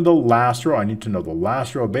to determine the last row. I need to know the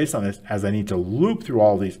last row. Based on this, as I need to loop through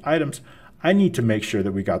all these items, I need to make sure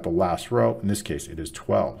that we got the last row. In this case, it is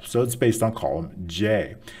 12. So it's based on column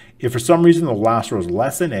J. If for some reason the last row is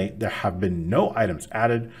less than 8, there have been no items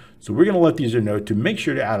added. So we're going to let the user know to make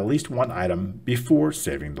sure to add at least one item before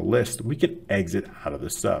saving the list. We can exit out of the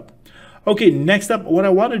sub. Okay, next up, what I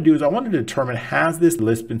want to do is I want to determine has this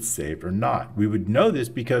list been saved or not. We would know this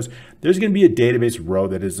because there's going to be a database row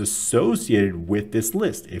that is associated with this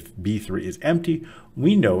list. If B3 is empty,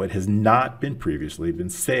 we know it has not been previously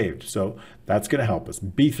been saved. So that's going to help us.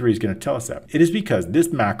 B3 is going to tell us that. It is because this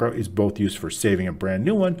macro is both used for saving a brand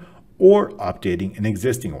new one or updating an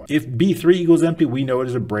existing one. If B3 equals empty, we know it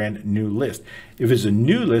is a brand new list. If it's a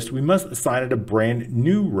new list, we must assign it a brand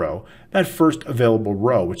new row, that first available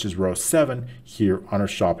row, which is row 7 here on our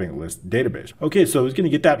shopping list database. Okay, so it's going to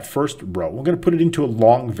get that first row. We're going to put it into a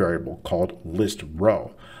long variable called list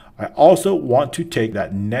row. I also want to take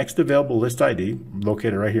that next available list ID,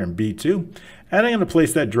 located right here in B2, and I'm going to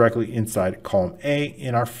place that directly inside column A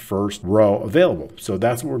in our first row available. So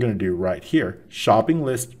that's what we're going to do right here. Shopping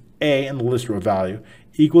list A and the list row value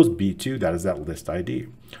equals B2, that is that list ID.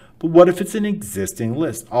 But what if it's an existing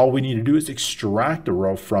list? All we need to do is extract a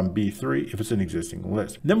row from B3 if it's an existing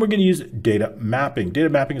list. Then we're going to use data mapping. Data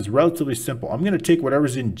mapping is relatively simple. I'm going to take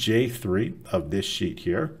whatever's in J3 of this sheet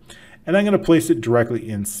here, and I'm going to place it directly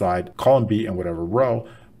inside column B and whatever row,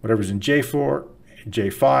 whatever's in J4,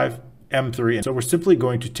 J5, M3. And so we're simply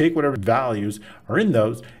going to take whatever values are in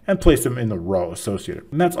those and place them in the row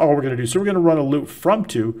associated. And that's all we're going to do. So we're going to run a loop from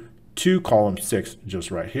 2 to column 6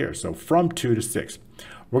 just right here. So from 2 to 6.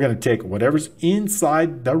 we're going to take whatever's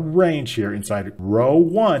inside the range here, inside row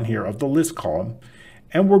 1 here of the list column,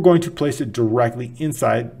 and we're going to place it directly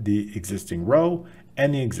inside the existing row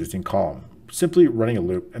and the existing column, simply running a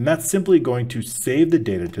loop. And that's simply going to save the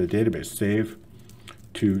data to the database, save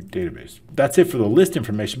to database. That's it for the list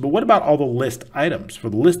information. But what about all the list items? For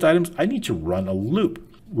the list items, I need to run a loop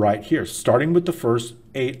right here, starting with the first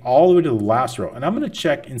 8 all the way to the last row. And I'm going to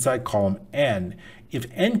check inside column N. If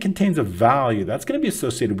N contains a value, that's going to be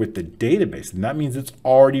associated with the database. And that means it's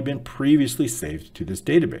already been previously saved to this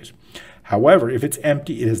database. However, if it's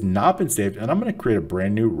empty, it has not been saved. And I'm going to create a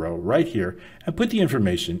brand new row right here and put the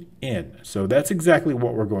information in. So that's exactly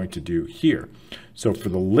what we're going to do here. So for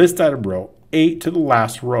the list item row, 8 to the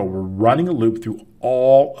last row, we're running a loop through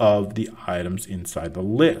all of the items inside the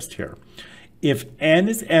list here. If N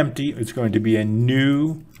is empty, it's going to be a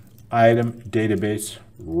new item database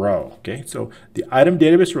row. Okay, so the item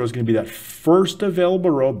database row is going to be that first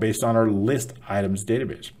available row based on our list items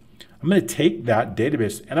database. I'm going to take that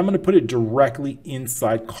database and I'm going to put it directly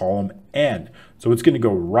inside column N. So it's going to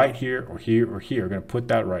go right here or here or here. I'm going to put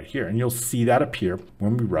that right here, and you'll see that appear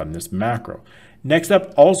when we run this macro. Next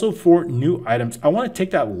up, also for new items, I want to take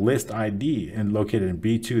that list ID and locate it in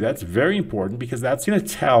B2. That's very important because that's going to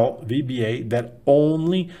tell VBA that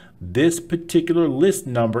only this particular list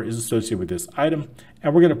number is associated with this item,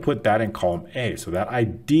 and we're going to put that in column A. So that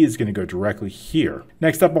ID is going to go directly here.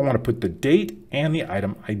 Next up, I want to put the date and the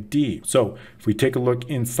item ID. So if we take a look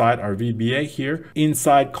inside our VBA here,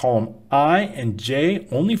 inside column I and J,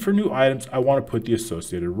 only for new items, I want to put the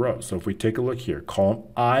associated row. So if we take a look here, column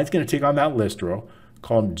I is going to take on that list row.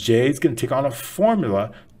 Column J is going to take on a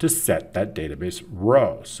formula to set that database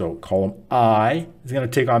row. So column I is going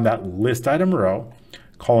to take on that list item row.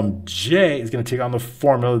 Column J is going to take on the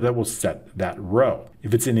formula that will set that row.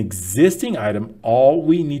 If it's an existing item, all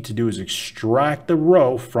we need to do is extract the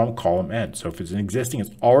row from column N. So if it's an existing,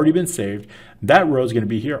 it's already been saved, that row is going to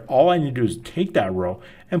be here. All I need to do is take that row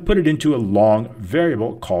and put it into a long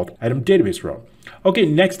variable called item database row. Okay,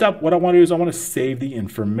 next up, what I want to do is I want to save the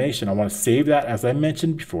information. I want to save that, as I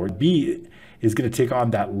mentioned before. B is going to take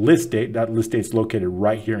on that list date. That list date is located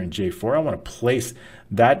right here in J4. I want to place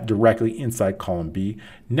that directly inside column B.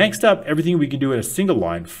 Next up, everything we can do in a single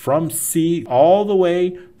line from C all the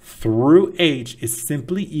way through H is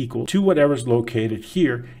simply equal to whatever's located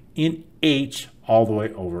here in H all the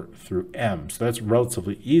way over through M. So that's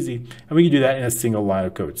relatively easy. And we can do that in a single line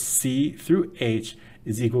of code. C through H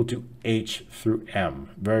is equal to H through M.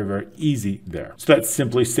 Very, very easy there. So that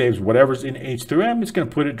simply saves whatever's in H through M. It's going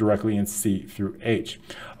to put it directly in C through H.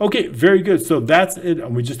 Okay, very good. So that's it.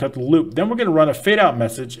 And we just have to loop. Then we're going to run a fade out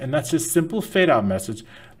message. And that's just simple fade out message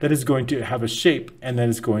that is going to have a shape and then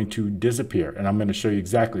it's going to disappear. And I'm going to show you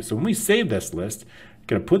exactly. So when we save this list,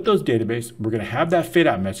 going to put those database, we're going to have that fade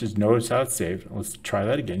out message. Notice how it's saved. Let's try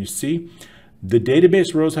that again. You see, the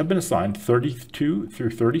database rows have been assigned 32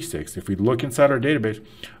 through 36. If we look inside our database,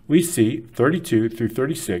 we see 32 through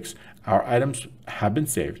 36. Our items have been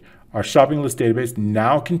saved. Our shopping list database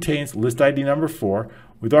now contains list ID number 4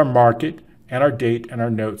 with our market and our date and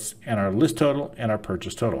our notes and our list total and our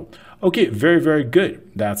purchase total. Okay, very, very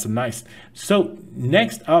good. That's nice. So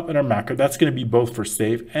next up in our macro, that's going to be both for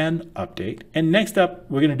save and update. And next up,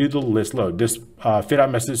 we're going to do the list load. This fade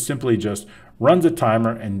out message simply just runs a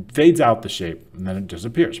timer and fades out the shape, and then it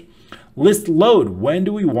disappears. List load, when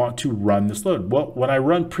do we want to run this load? Well, when I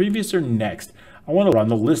run previous or next, I want to run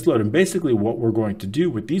the list load. And basically what we're going to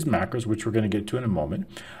do with these macros, which we're going to get to in a moment,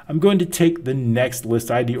 I'm going to take the next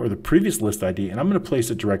list ID or the previous list ID, and I'm going to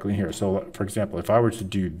place it directly in here. So for example, if I were to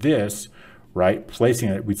do this, right, placing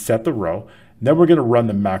it, we'd set the row, then we're going to run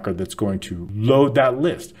the macro that's going to load that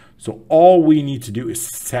list. So all we need to do is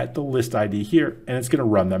set the list ID here, and it's going to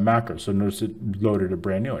run that macro. So notice it loaded a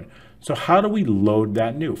brand new one. So how do we load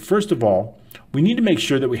that new? First of all, we need to make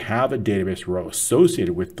sure that we have a database row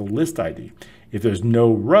associated with the list ID. If there's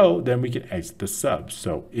no row, then we can exit the sub.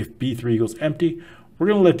 So if B3 equals empty, we're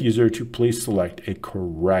going to let the user to please select a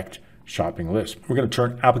correct shopping list. We're going to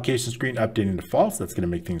turn application screen updating to false. That's going to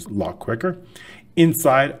make things a lot quicker.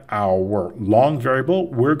 Inside our long variable,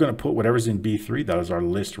 we're going to put whatever's in B3, that is our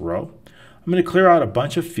list row. I'm going to clear out a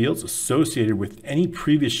bunch of fields associated with any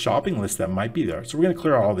previous shopping list that might be there. So we're going to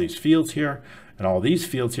clear out all these fields here and all these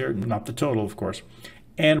fields here, not the total, of course.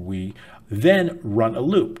 And we then run a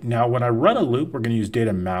loop. Now, when I run a loop, we're going to use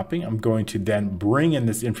data mapping. I'm going to then bring in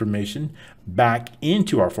this information back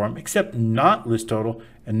into our form, except not list total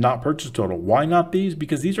and not purchase total. Why not these?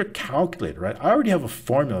 Because these are calculated, right? I already have a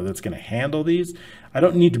formula that's going to handle these. I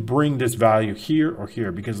don't need to bring this value here or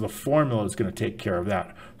here because the formula is going to take care of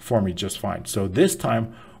that for me just fine. So this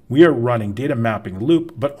time we are running data mapping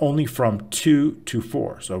loop, but only from 2 to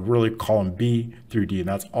 4. So really column B through D, and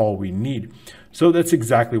that's all we need. So that's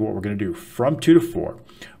exactly what we're going to do. From 2 to 4,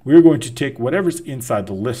 we're going to take whatever's inside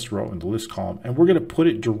the list row and the list column, and we're going to put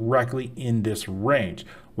it directly in this range.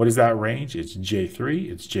 What is that range? It's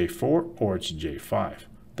J3, it's J4, or it's J5.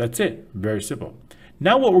 That's it. Very simple.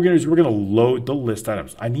 Now what we're going to do is we're going to load the list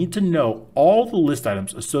items. I need to know all the list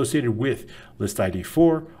items associated with list ID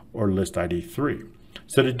 4 or list ID 3.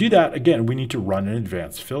 So to do that, again, we need to run an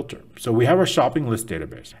advanced filter. So we have our shopping list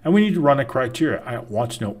database, and we need to run a criteria. I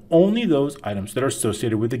want to know only those items that are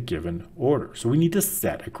associated with a given order. So we need to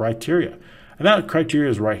set a criteria. And that criteria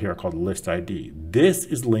is right here called list ID. This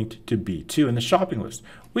is linked to B2 in the shopping list,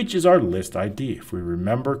 which is our list ID. If we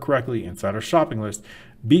remember correctly, inside our shopping list,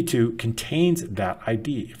 B2 contains that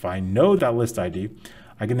ID. If I know that list ID,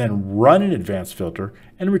 I can then run an advanced filter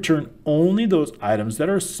and return only those items that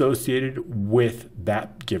are associated with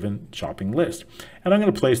that given shopping list. And I'm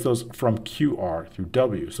going to place those from QR through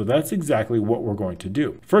W. So that's exactly what we're going to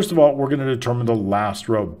do. First of all, we're going to determine the last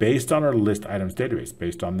row based on our list items database,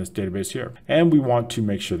 based on this database here. And we want to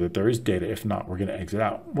make sure that there is data. If not, we're going to exit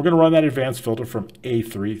out. We're going to run that advanced filter from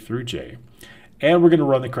A3 through J. And we're going to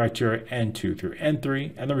run the criteria N2 through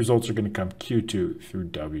N3, and the results are going to come Q2 through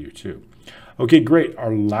W2. Okay, great.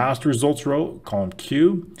 Our last results row, column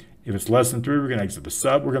Q, if it's less than 3, we're going to exit the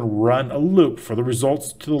sub. We're going to run a loop for the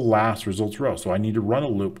results to the last results row. So I need to run a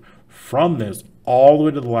loop from this all the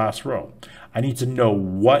way to the last row. I need to know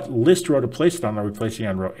what list row to place it on. Are we placing it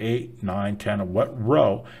on row 8, 9, 10, or what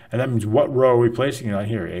row? And that means what row are we placing it on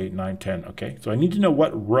here? 8, 9, 10. Okay, so I need to know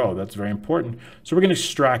what row. That's very important. So we're going to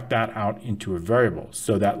extract that out into a variable.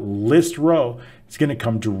 So that list row is going to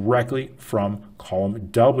come directly from column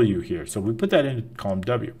W here. So we put that into column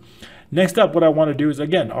W. Next up, what I want to do is,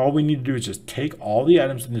 again, all we need to do is just take all the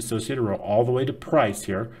items in the associated row all the way to price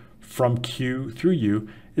here from Q through U.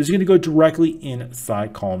 Is going to go directly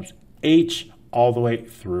inside columns H all the way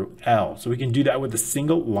through L. So we can do that with a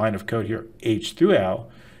single line of code here, H through L,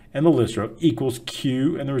 and the list row equals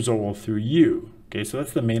Q and the result row through U. Okay, so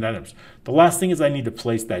that's the main items. The last thing is I need to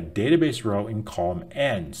place that database row in column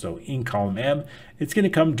N. So in column M, it's going to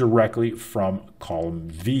come directly from column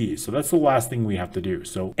V. So that's the last thing we have to do.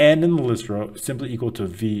 So N in the list row is simply equal to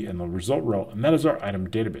V in the result row, and that is our item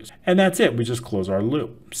database. And that's it. We just close our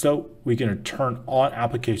loop. So we can turn on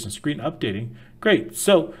application screen updating. Great.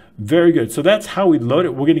 So very good. So that's how we load it.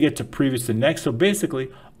 We're going to get to previous and next. So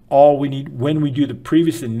basically, all we need when we do the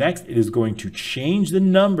previous and next, it is going to change the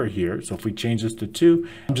number here. So if we change this to 2,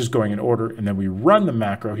 I'm just going in order, and then we run the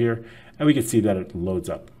macro here, and we can see that it loads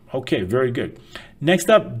up. Okay, very good. Next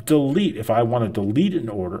up, delete. If I want to delete an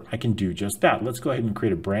order, I can do just that. Let's go ahead and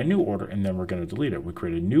create a brand new order, and then we're going to delete it. We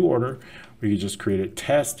create a new order. We can just create a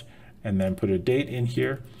test and then put a date in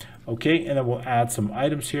here. Okay, and then we'll add some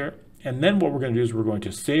items here. And then what we're going to do is we're going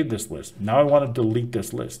to save this list. Now I want to delete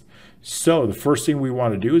this list. So the first thing we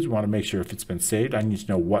want to do is we want to make sure if it's been saved, I need to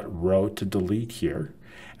know what row to delete here.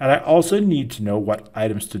 And I also need to know what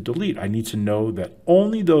items to delete. I need to know that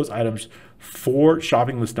only those items for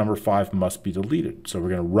shopping list number 5 must be deleted. So we're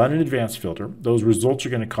going to run an advanced filter. Those results are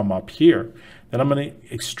going to come up here. Then I'm going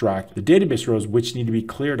to extract the database rows which need to be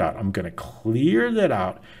cleared out. I'm going to clear that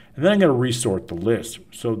out. And then I'm going to resort the list.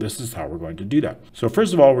 So this is how we're going to do that. So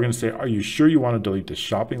first of all, we're going to say, are you sure you want to delete the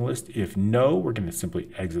shopping list? If no, we're going to simply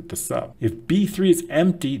exit the sub. If B3 is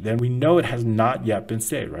empty, then we know it has not yet been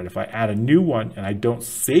saved, right? If I add a new one and I don't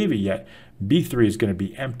save it yet, B3 is going to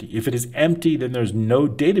be empty. If it is empty, then there's no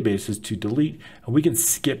databases to delete, and we can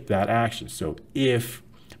skip that action. So if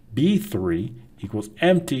B3 equals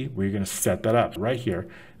empty, we're going to set that up right here.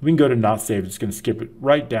 We can go to not saved. It's going to skip it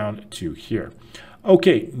right down to here.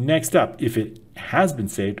 Okay, next up, if it has been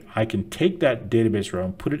saved, I can take that database row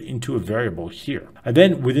and put it into a variable here. And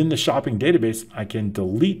then within the shopping database, I can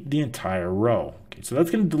delete the entire row. Okay, so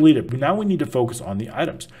that's going to delete it. But now we need to focus on the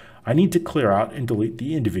items. I need to clear out and delete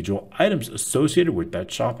the individual items associated with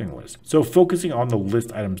that shopping list. So focusing on the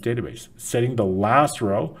list items database, setting the last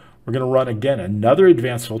row, we're going to run again another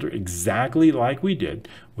advanced filter exactly like we did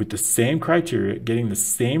with the same criteria, getting the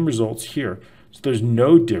same results here. So there's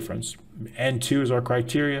no difference. N2 is our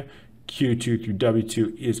criteria, Q2 through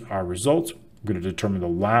W2 is our results. We're going to determine the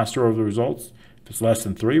last row of the results. If it's less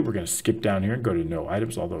than 3, we're going to skip down here and go to no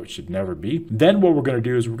items, although it should never be. Then what we're going to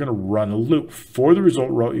do is we're going to run a loop for the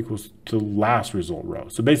result row equals to the last result row.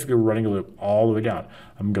 So basically we're running a loop all the way down.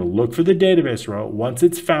 I'm going to look for the database row. Once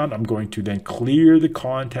it's found, I'm going to then clear the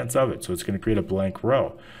contents of it. So it's going to create a blank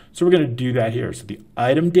row. So we're going to do that here. So the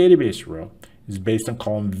item database row is based on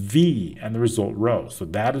column V and the result row. So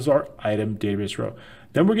that is our item database row.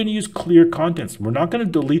 Then we're going to use clear contents. We're not going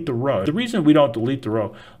to delete the row. The reason we don't delete the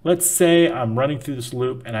row, let's say I'm running through this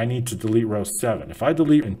loop and I need to delete row 7. If I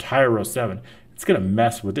delete entire row 7, it's going to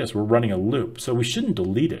mess with this. We're running a loop. So we shouldn't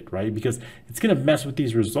delete it, right? Because it's going to mess with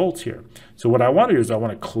these results here. So what I want to do is I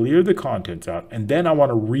want to clear the contents out, and then I want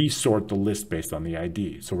to resort the list based on the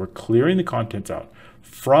ID. So we're clearing the contents out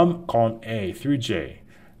from column A through J.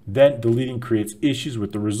 Then deleting creates issues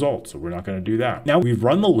with the results, so we're not going to do that. Now we've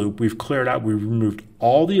run the loop, we've cleared out, we've removed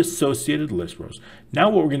all the associated list rows. Now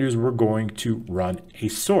what we're going to do is we're going to run a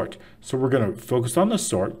sort. So we're going to focus on the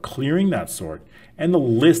sort, clearing that sort, and the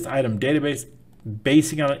list item database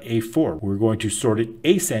basing on an A4. We're going to sort it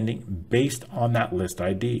ascending based on that list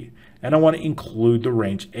ID. And I want to include the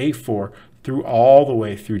range A4 through all the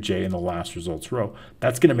way through J in the last results row.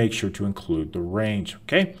 That's going to make sure to include the range,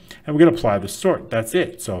 okay? And we're going to apply the sort. That's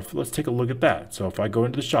it. So let's take a look at that. So if I go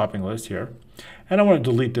into the shopping list here, and I want to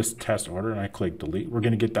delete this test order, and I click delete, we're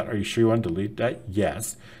going to get that. Are you sure you want to delete that?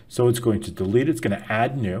 Yes. So it's going to delete it. It's going to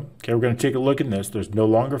add new. Okay, we're going to take a look in this. There's no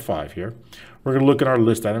longer 5 here. We're going to look at our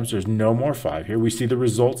list items. There's no more 5 here. We see the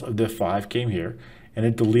results of the 5 came here, and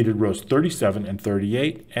it deleted rows 37 and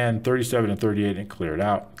 38, and 37 and 38, and cleared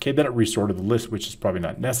out. Okay, then it resorted the list, which is probably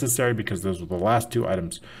not necessary because those were the last 2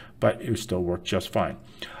 items, but it still worked just fine.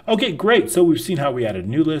 Okay, great. So we've seen how we added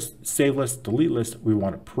new list, save list, delete list. We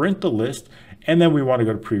want to print the list, and then we want to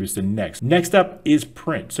go to previous and next. Next up is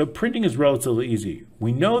print. So printing is relatively easy.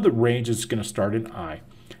 We know the range is going to start in I,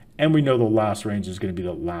 and we know the last range is going to be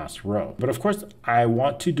the last row. But of course, I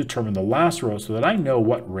want to determine the last row so that I know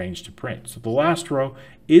what range to print. So the last row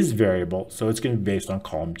is variable, so it's going to be based on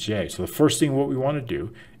column J. So the first thing what we want to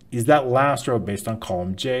do is that last row based on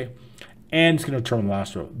column J, and it's going to determine the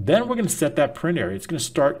last row. Then we're going to set that print area. It's going to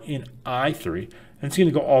start in I3, and it's going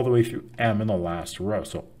to go all the way through M in the last row.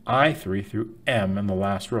 So I3 through M in the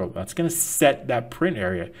last row. That's going to set that print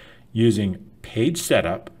area using page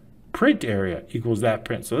setup, print area equals that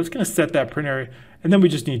print. So it's going to set that print area, and then we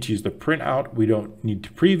just need to use the print out. We don't need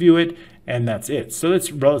to preview it, and that's it. So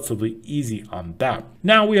it's relatively easy on that.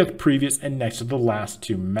 Now we have previous and next to the last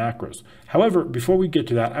 2 macros. However, before we get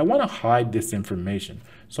to that, I want to hide this information.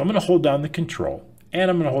 So I'm going to hold down the control, and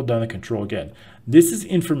I'm going to hold down the control again. This is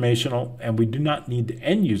informational, and we do not need the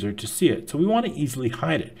end user to see it. So we want to easily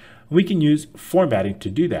hide it. We can use formatting to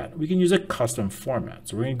do that. We can use a custom format.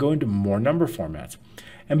 So we're going to go into more number formats.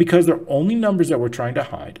 And because they're only numbers that we're trying to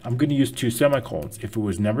hide, I'm going to use 2 semicolons. If it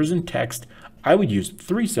was numbers in text, I would use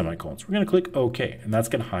 3 semicolons. We're going to click OK, and that's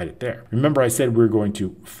going to hide it there. Remember I said we're going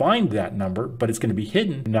to find that number, but it's going to be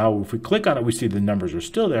hidden. Now, if we click on it, we see the numbers are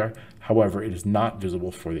still there. However, it is not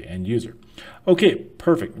visible for the end user. Okay,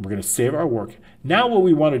 perfect. We're going to save our work. Now what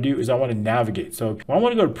we want to do is I want to navigate. So I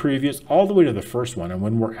want to go to previous all the way to the first one. And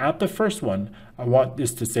when we're at the first one, I want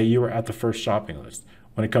this to say you are at the first shopping list.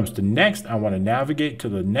 When it comes to next, I want to navigate to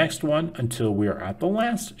the next one until we are at the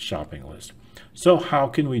last shopping list. So how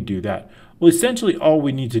can we do that? Well, essentially all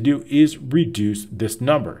we need to do is reduce this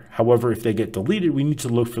number. However, if they get deleted, we need to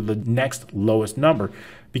look for the next lowest number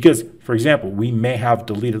because, for example, we may have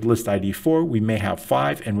deleted list ID 4, we may have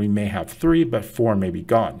 5, and we may have 3, but 4 may be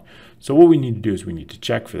gone. So what we need to do is we need to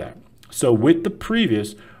check for that. So with the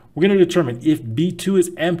previous, we're going to determine if B2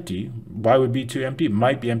 is empty. Why would B2 empty? It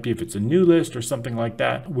might be empty if it's a new list or something like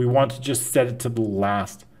that. We want to just set it to the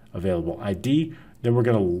last available ID. Then we're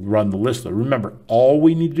going to run the list load. Remember, all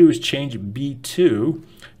we need to do is change B2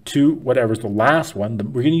 to whatever's the last one.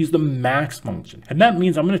 We're going to use the max function. And that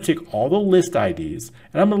means I'm going to take all the list IDs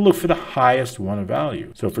and I'm going to look for the highest one of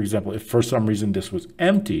value. So for example, if for some reason this was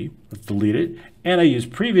empty, let's delete it, and I use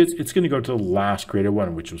previous, it's going to go to the last created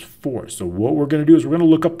one, which was 4. So what we're going to do is we're going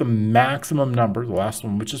to look up the maximum number, the last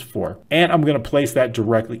one, which is 4, and I'm going to place that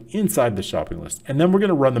directly inside the shopping list. And then we're going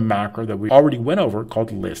to run the macro that we already went over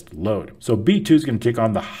called list load. So B2 is going to take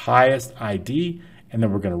on the highest ID, and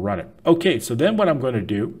then we're going to run it. Okay, so then what I'm going to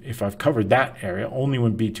do, if I've covered that area, only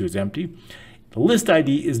when B2 is empty, the list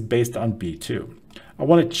ID is based on B2. I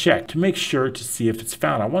want to check to make sure to see if it's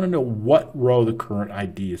found. I want to know what row the current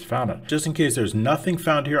ID is found on. Just in case there's nothing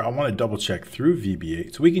found here, I want to double check through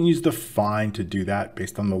VBA. So we can use the find to do that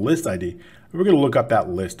based on the list ID. We're going to look up that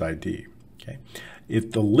list ID. Okay.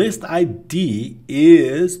 If the list ID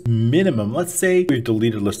is minimum, let's say we've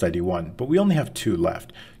deleted list ID 1, but we only have 2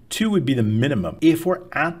 left. 2 would be the minimum. If we're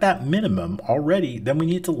at that minimum already, then we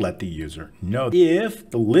need to let the user know. If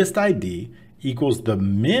the list ID equals the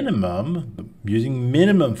minimum, using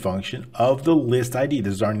minimum function of the list ID,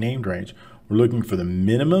 this is our named range, we're looking for the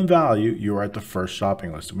minimum value, you are at the first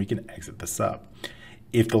shopping list, and we can exit this up.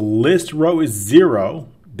 If the list row is 0,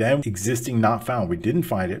 then existing not found. We didn't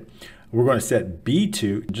find it. We're going to set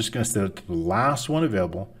B2. I'm just going to set it to the last one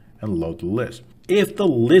available and load the list. If the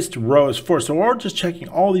list row is 4, so we're just checking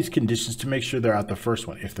all these conditions to make sure they're at the first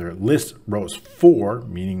one. If their list row is 4,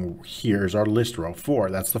 meaning here's our list row 4,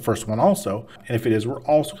 that's the first one also. And if it is, we're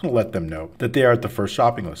also going to let them know that they are at the first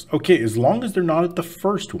shopping list. Okay, as long as they're not at the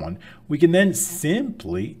first one, we can then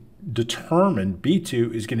simply determine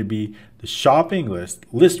B2 is going to be the shopping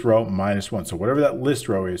list row -1. So whatever that list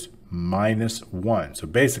row is, -1. So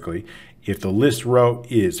basically, if the list row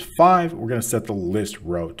is 5, we're going to set the list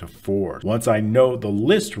row to 4. Once I know the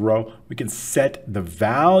list row, we can set the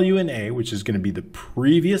value in A, which is going to be the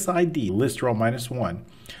previous ID, list row -1.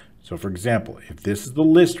 So for example, if this is the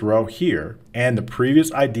list row here and the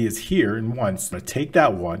previous ID is here in 1, so I'm going to take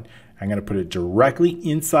that one, I'm going to put it directly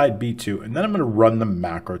inside B2, and then I'm going to run the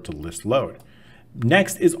macro to list load.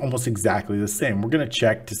 Next is almost exactly the same. We're going to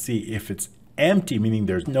check to see if it's empty, meaning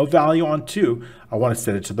there's no value on 2, I want to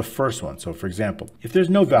set it to the first one. So for example, if there's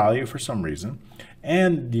no value for some reason,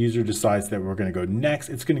 and the user decides that we're going to go next,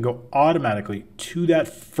 it's going to go automatically to that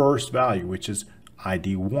first value, which is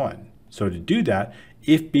ID 1. So to do that,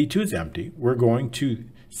 if B2 is empty, we're going to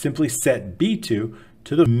simply set B2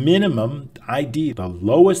 to the minimum ID, the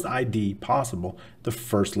lowest ID possible, the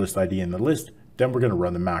first list ID in the list. Then we're going to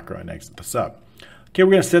run the macro and exit the sub. Okay,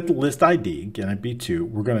 we're going to set the list ID, again at B2.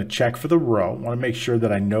 We're going to check for the row. I want to make sure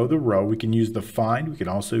that I know the row. We can use the find. We can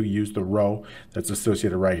also use the row that's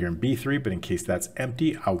associated right here in B3, but in case that's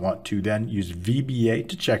empty, I want to then use VBA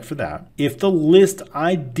to check for that. If the list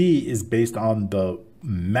ID is based on the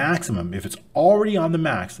maximum, if it's already on the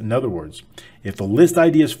max, in other words, if the list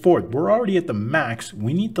ID is 4, we're already at the max,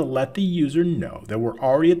 we need to let the user know that we're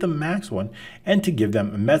already at the max one and to give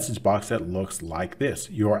them a message box that looks like this.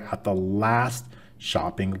 You're at the last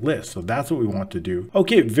shopping list. So that's what we want to do.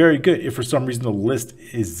 Okay, very good. If for some reason the list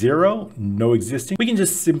is 0, no existing, we can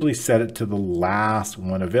just simply set it to the last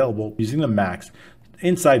one available using the max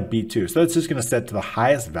inside B2. So that's just going to set to the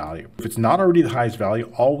highest value. If it's not already the highest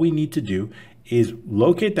value, all we need to do is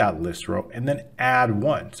locate that list row and then add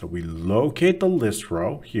 1. So we locate the list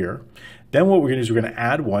row here. Then what we're going to do is we're going to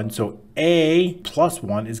add 1. So A plus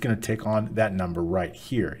 1 is going to take on that number right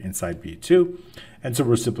here inside B2. And so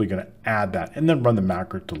we're simply going to add that and then run the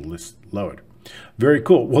macro to list load. Very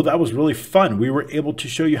cool. Well, that was really fun. We were able to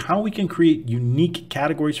show you how we can create unique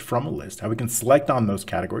categories from a list, how we can select on those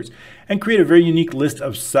categories and create a very unique list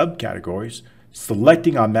of subcategories,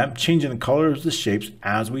 selecting on them, changing the colors of the shapes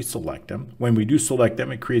as we select them. When we do select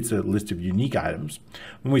them, it creates a list of unique items.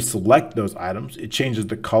 When we select those items, it changes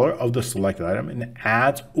the color of the selected item and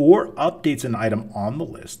adds or updates an item on the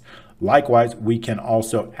list. Likewise, we can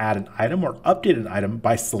also add an item or update an item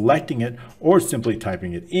by selecting it, or simply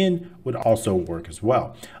typing it in would also work as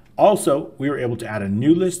well. Also, we were able to add a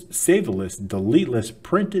new list, save a list, delete list,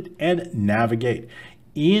 print it, and navigate.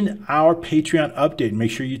 In our Patreon update, make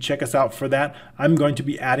sure you check us out for that. I'm going to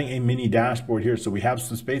be adding a mini dashboard here. So we have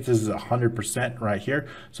some space. This is 100% right here.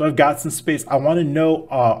 So I've got some space. I want to know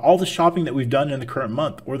all the shopping that we've done in the current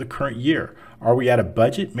month or the current year. Are we at a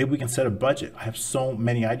budget? Maybe we can set a budget. I have so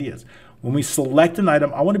many ideas. When we select an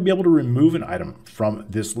item, I want to be able to remove an item from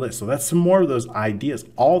this list. So that's some more of those ideas.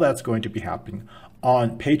 All that's going to be happening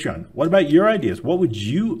on Patreon. What about your ideas? What would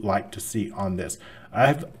you like to see on this? I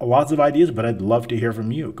have lots of ideas, but I'd love to hear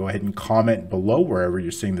from you. Go ahead and comment below wherever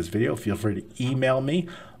you're seeing this video. Feel free to email me.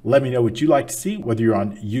 Let me know what you'd like to see, whether you're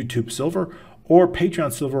on YouTube Silver or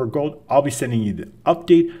Patreon Silver or Gold. I'll be sending you the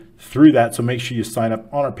update through that. So make sure you sign up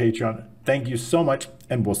on our Patreon. Thank you so much,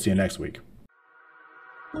 and we'll see you next week.